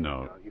goods.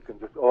 No. You can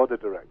just order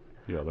direct.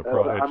 Yeah,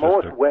 I'm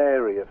always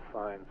wary of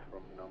science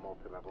from,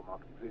 multi-level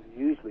marketing. It's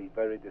usually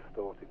very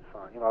distorted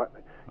science.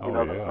 The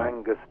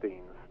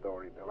mangosteen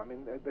story, Bill. I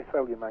mean, they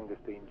sell you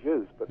mangosteen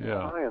juice, but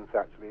the science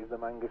actually is the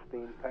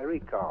mangosteen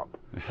pericarp.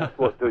 That's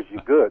what does you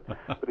good.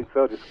 But it's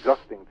so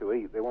disgusting to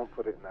eat, they won't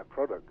put it in their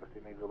product because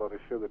it needs a lot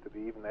of sugar to be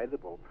even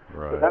edible.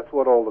 Right. But that's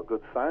what all the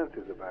good science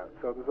is about.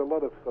 So there's a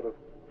lot of sort of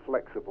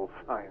flexible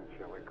science,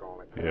 shall we call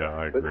it. Yeah,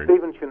 I agree. But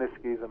Stephen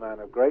Chiniski is a man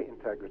of great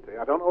integrity.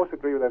 I don't always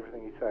agree with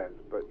everything he says,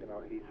 but,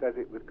 he says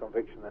it with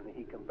conviction and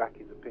he can back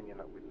his opinion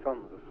up with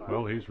tons of science.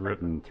 Well, he's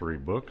written 3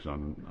 books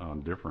on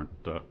different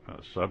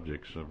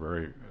subjects,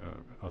 very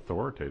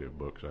authoritative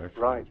books,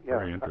 actually. Right, He's a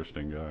very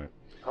interesting guy.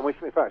 And in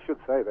fact, I should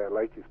say their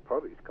latest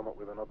product, he's come up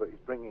with another, he's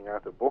bringing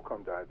out a book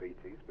on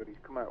diabetes, but he's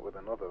come out with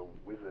another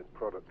wizard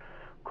product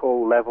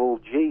called Level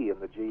G, and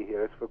the G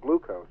here is for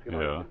glucose.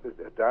 It's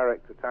a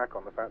direct attack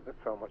on the fact that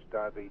so much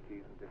diabetes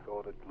and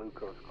disordered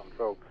glucose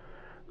control.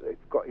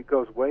 It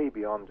goes way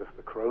beyond just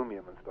the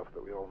chromium and stuff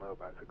that we all know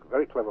about. It's a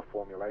very clever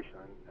formulation,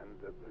 and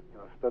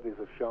studies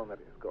have shown that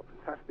it's got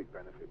fantastic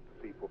benefits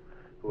to people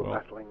who are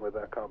battling with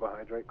their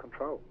carbohydrate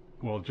control.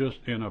 Well,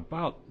 just in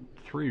about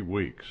 3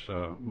 weeks,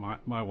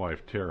 my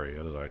wife Terry,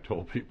 as I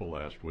told people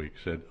last week,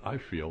 said, I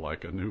feel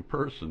like a new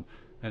person.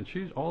 And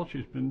all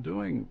she's been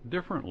doing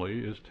differently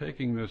is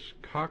taking this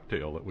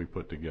cocktail that we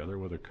put together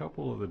with a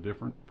couple of the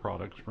different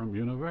products from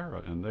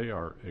Univera, and they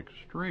are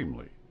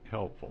extremely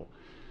helpful.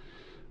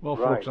 Well,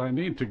 folks, I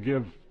need to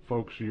give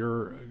folks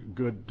your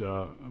good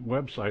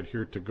website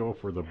here to go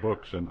for the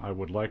books, and I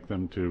would like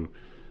them to,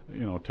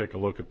 take a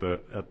look at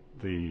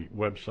the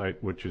website,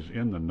 which is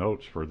in the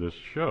notes for this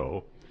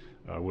show,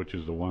 which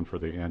is the one for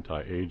the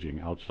anti-aging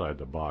Outside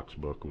the Box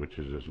book, which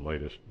is his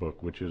latest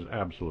book, which is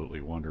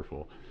absolutely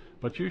wonderful.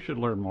 But you should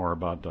learn more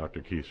about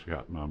Dr. Keith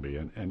Scott-Mumby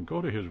and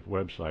go to his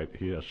website.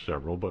 He has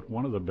several, but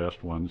one of the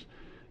best ones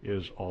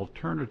is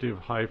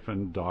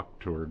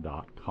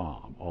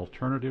alternative-doctor.com.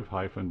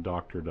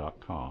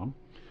 Alternative-doctor.com.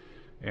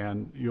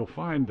 And you'll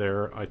find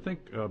there, I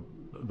think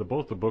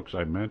both the books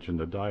I mentioned,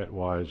 the Diet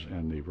Wise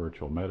and the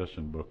Virtual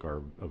Medicine book,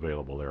 are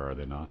available there, are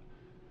they not?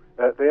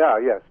 They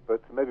are, yes,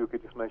 but maybe we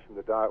could just mention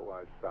the Diet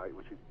Wise site,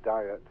 which is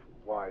Diet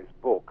Wise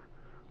Book.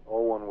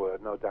 All one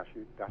word, no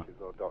dashes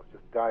or dots,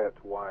 just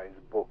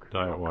dietwisebook.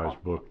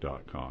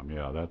 Dietwisebook.com.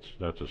 Yeah,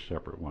 that's a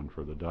separate one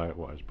for the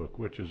Dietwise book,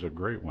 which is a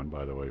great one,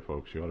 by the way,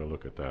 folks. You ought to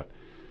look at that.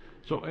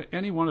 So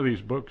any one of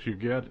these books you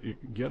get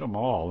them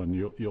all, and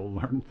you'll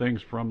learn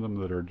things from them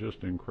that are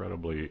just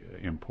incredibly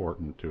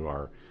important to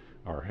our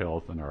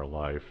health and our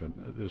life. And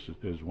this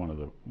is one of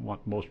the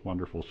most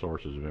wonderful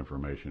sources of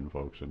information,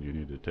 folks, and you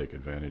need to take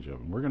advantage of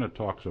them. We're going to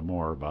talk some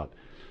more about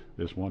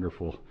this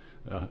wonderful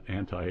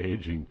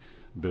anti-aging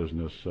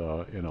business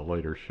in a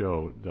later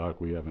show.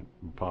 Doc, we haven't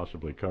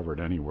possibly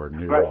covered anywhere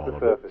near all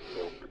of it.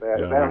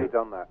 They've barely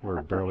done that.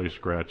 We're barely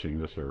scratching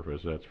the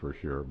surface, that's for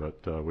sure.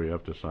 But we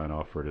have to sign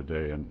off for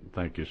today, and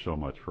thank you so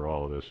much for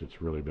all of this.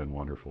 It's really been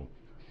wonderful.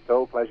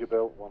 So pleasure,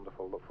 Bill.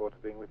 Wonderful. Look forward to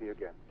being with you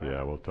again.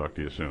 Yeah, we'll talk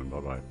to you soon.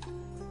 Bye-bye.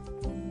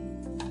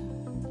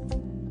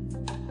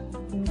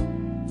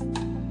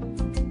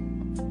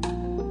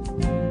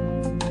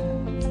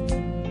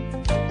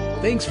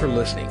 Thanks for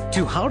listening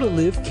to How to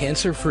Live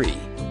Cancer Free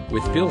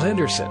with Bill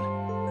Henderson.